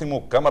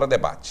próximo Câmara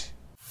Debate.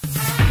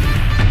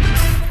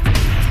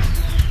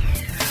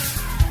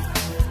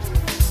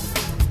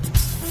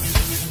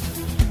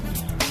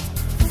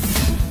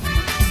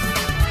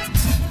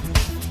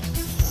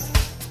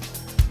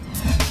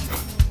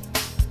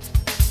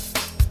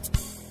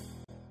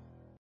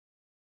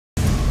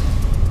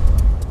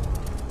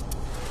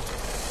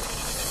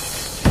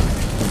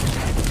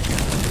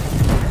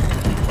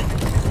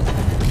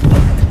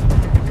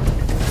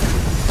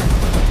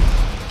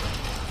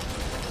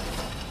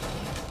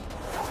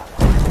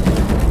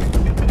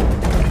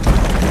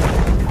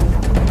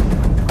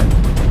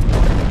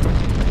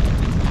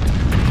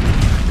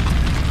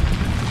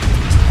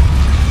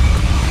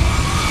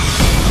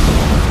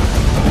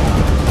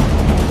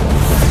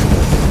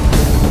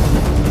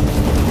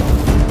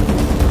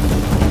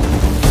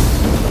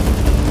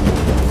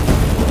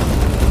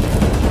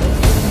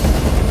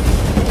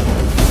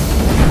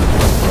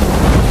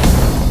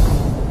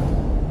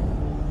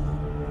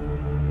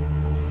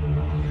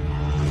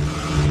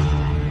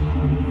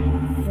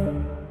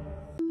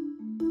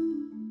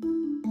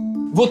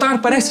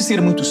 Votar parece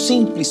ser muito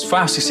simples,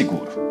 fácil e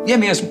seguro. E é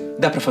mesmo,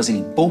 dá para fazer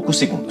em poucos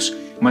segundos.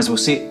 Mas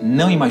você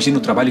não imagina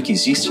o trabalho que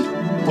existe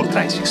por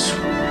trás disso.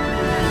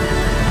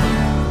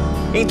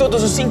 Em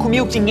todos os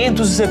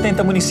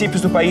 5.570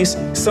 municípios do país,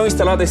 são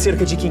instaladas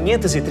cerca de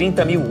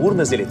 530 mil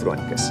urnas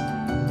eletrônicas.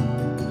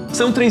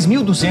 São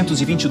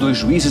 3.222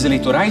 juízes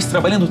eleitorais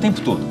trabalhando o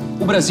tempo todo.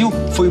 O Brasil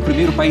foi o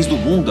primeiro país do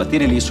mundo a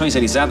ter eleições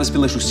realizadas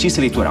pela Justiça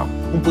Eleitoral,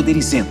 um poder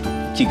isento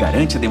que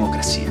garante a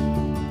democracia.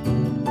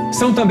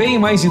 São também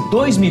mais de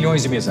 2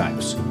 milhões de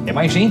mesários. É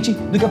mais gente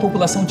do que a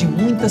população de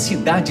muitas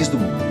cidades do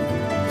mundo.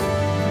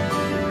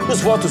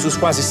 Os votos dos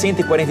quase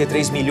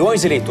 143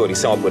 milhões de eleitores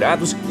são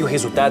apurados e o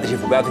resultado é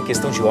divulgado em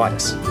questão de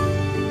horas.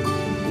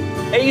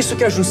 É isso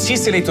que a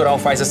Justiça Eleitoral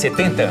faz há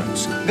 70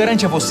 anos.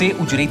 Garante a você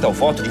o direito ao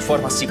voto de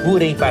forma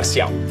segura e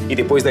imparcial. E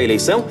depois da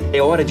eleição,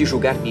 é hora de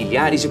julgar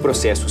milhares de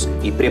processos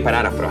e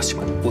preparar a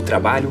próxima. O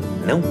trabalho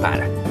não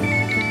para.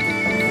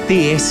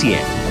 TSE,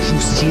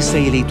 Justiça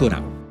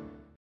Eleitoral.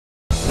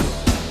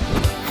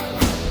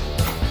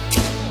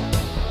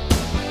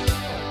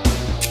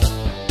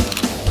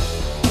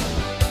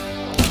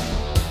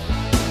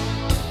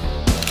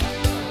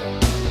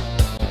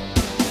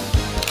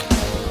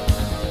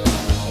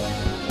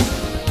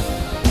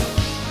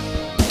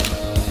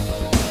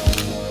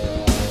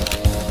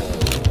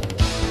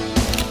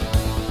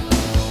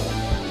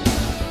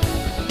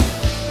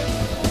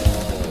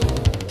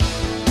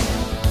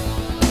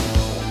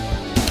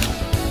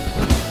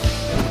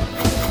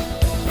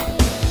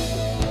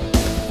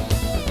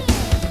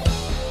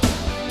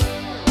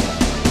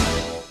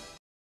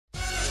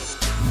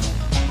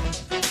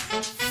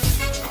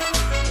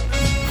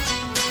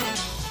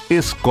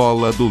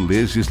 Escola do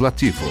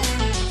Legislativo.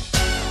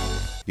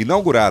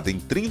 Inaugurada em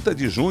 30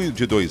 de junho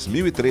de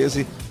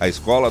 2013, a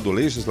Escola do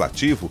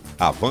Legislativo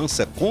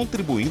avança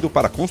contribuindo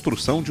para a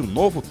construção de um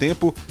novo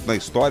tempo na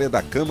história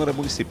da Câmara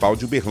Municipal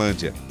de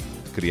Uberlândia.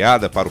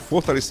 Criada para o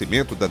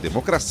fortalecimento da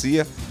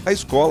democracia, a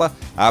escola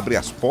abre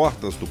as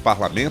portas do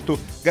parlamento,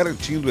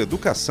 garantindo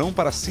educação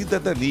para a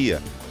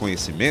cidadania,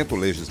 conhecimento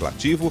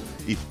legislativo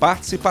e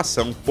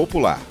participação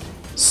popular.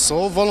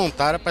 Sou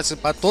voluntário a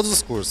participar de todos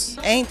os cursos.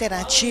 É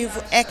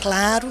interativo, é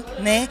claro,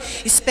 né?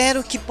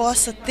 Espero que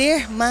possa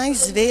ter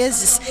mais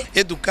vezes.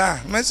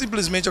 Educar não é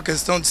simplesmente a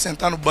questão de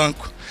sentar no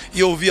banco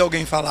e ouvir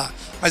alguém falar,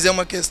 mas é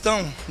uma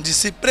questão de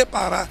se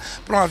preparar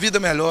para uma vida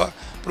melhor,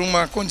 para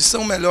uma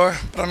condição melhor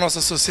para a nossa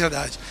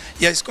sociedade.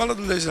 E a Escola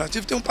do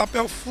Legislativo tem um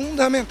papel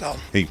fundamental.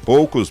 Em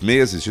poucos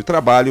meses de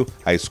trabalho,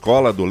 a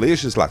Escola do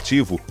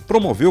Legislativo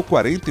promoveu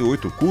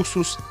 48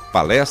 cursos,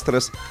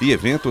 palestras e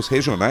eventos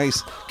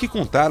regionais que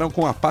contaram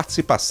com a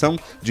participação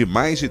de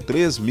mais de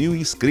 3.000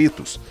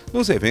 inscritos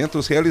nos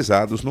eventos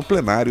realizados no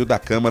plenário da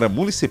Câmara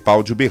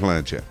Municipal de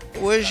Uberlândia.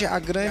 Hoje a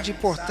grande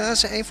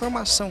importância é a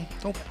informação.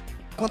 Então,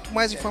 quanto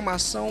mais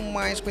informação,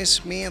 mais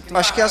conhecimento.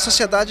 Acho que a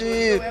sociedade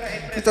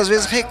muitas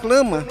vezes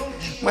reclama,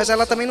 mas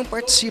ela também não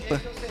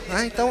participa.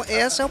 Então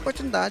essa é a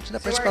oportunidade da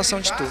participação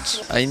de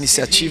todos. A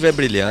iniciativa é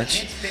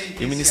brilhante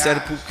e o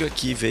Ministério Público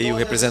aqui veio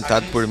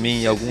representado por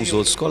mim e alguns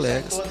outros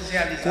colegas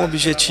com o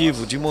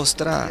objetivo de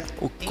mostrar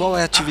qual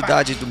é a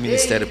atividade do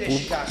Ministério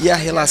Público e a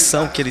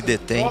relação que ele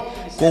detém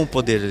com o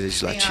Poder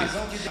Legislativo.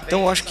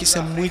 Então eu acho que isso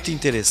é muito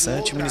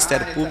interessante, o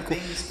Ministério Público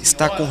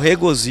está com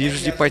regozijo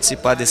de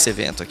participar desse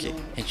evento aqui.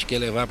 A gente quer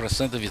levar para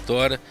Santa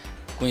Vitória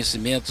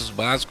conhecimentos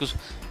básicos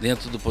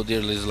dentro do Poder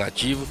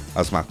Legislativo.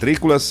 As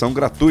matrículas são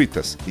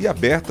gratuitas e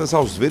abertas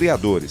aos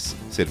vereadores,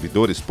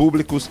 servidores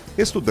públicos,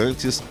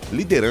 estudantes,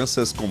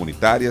 lideranças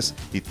comunitárias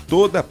e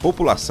toda a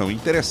população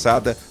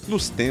interessada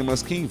nos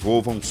temas que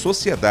envolvam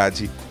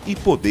sociedade e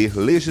poder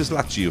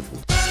legislativo.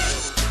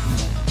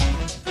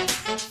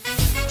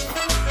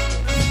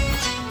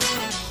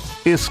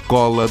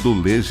 Escola do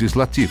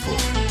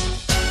Legislativo.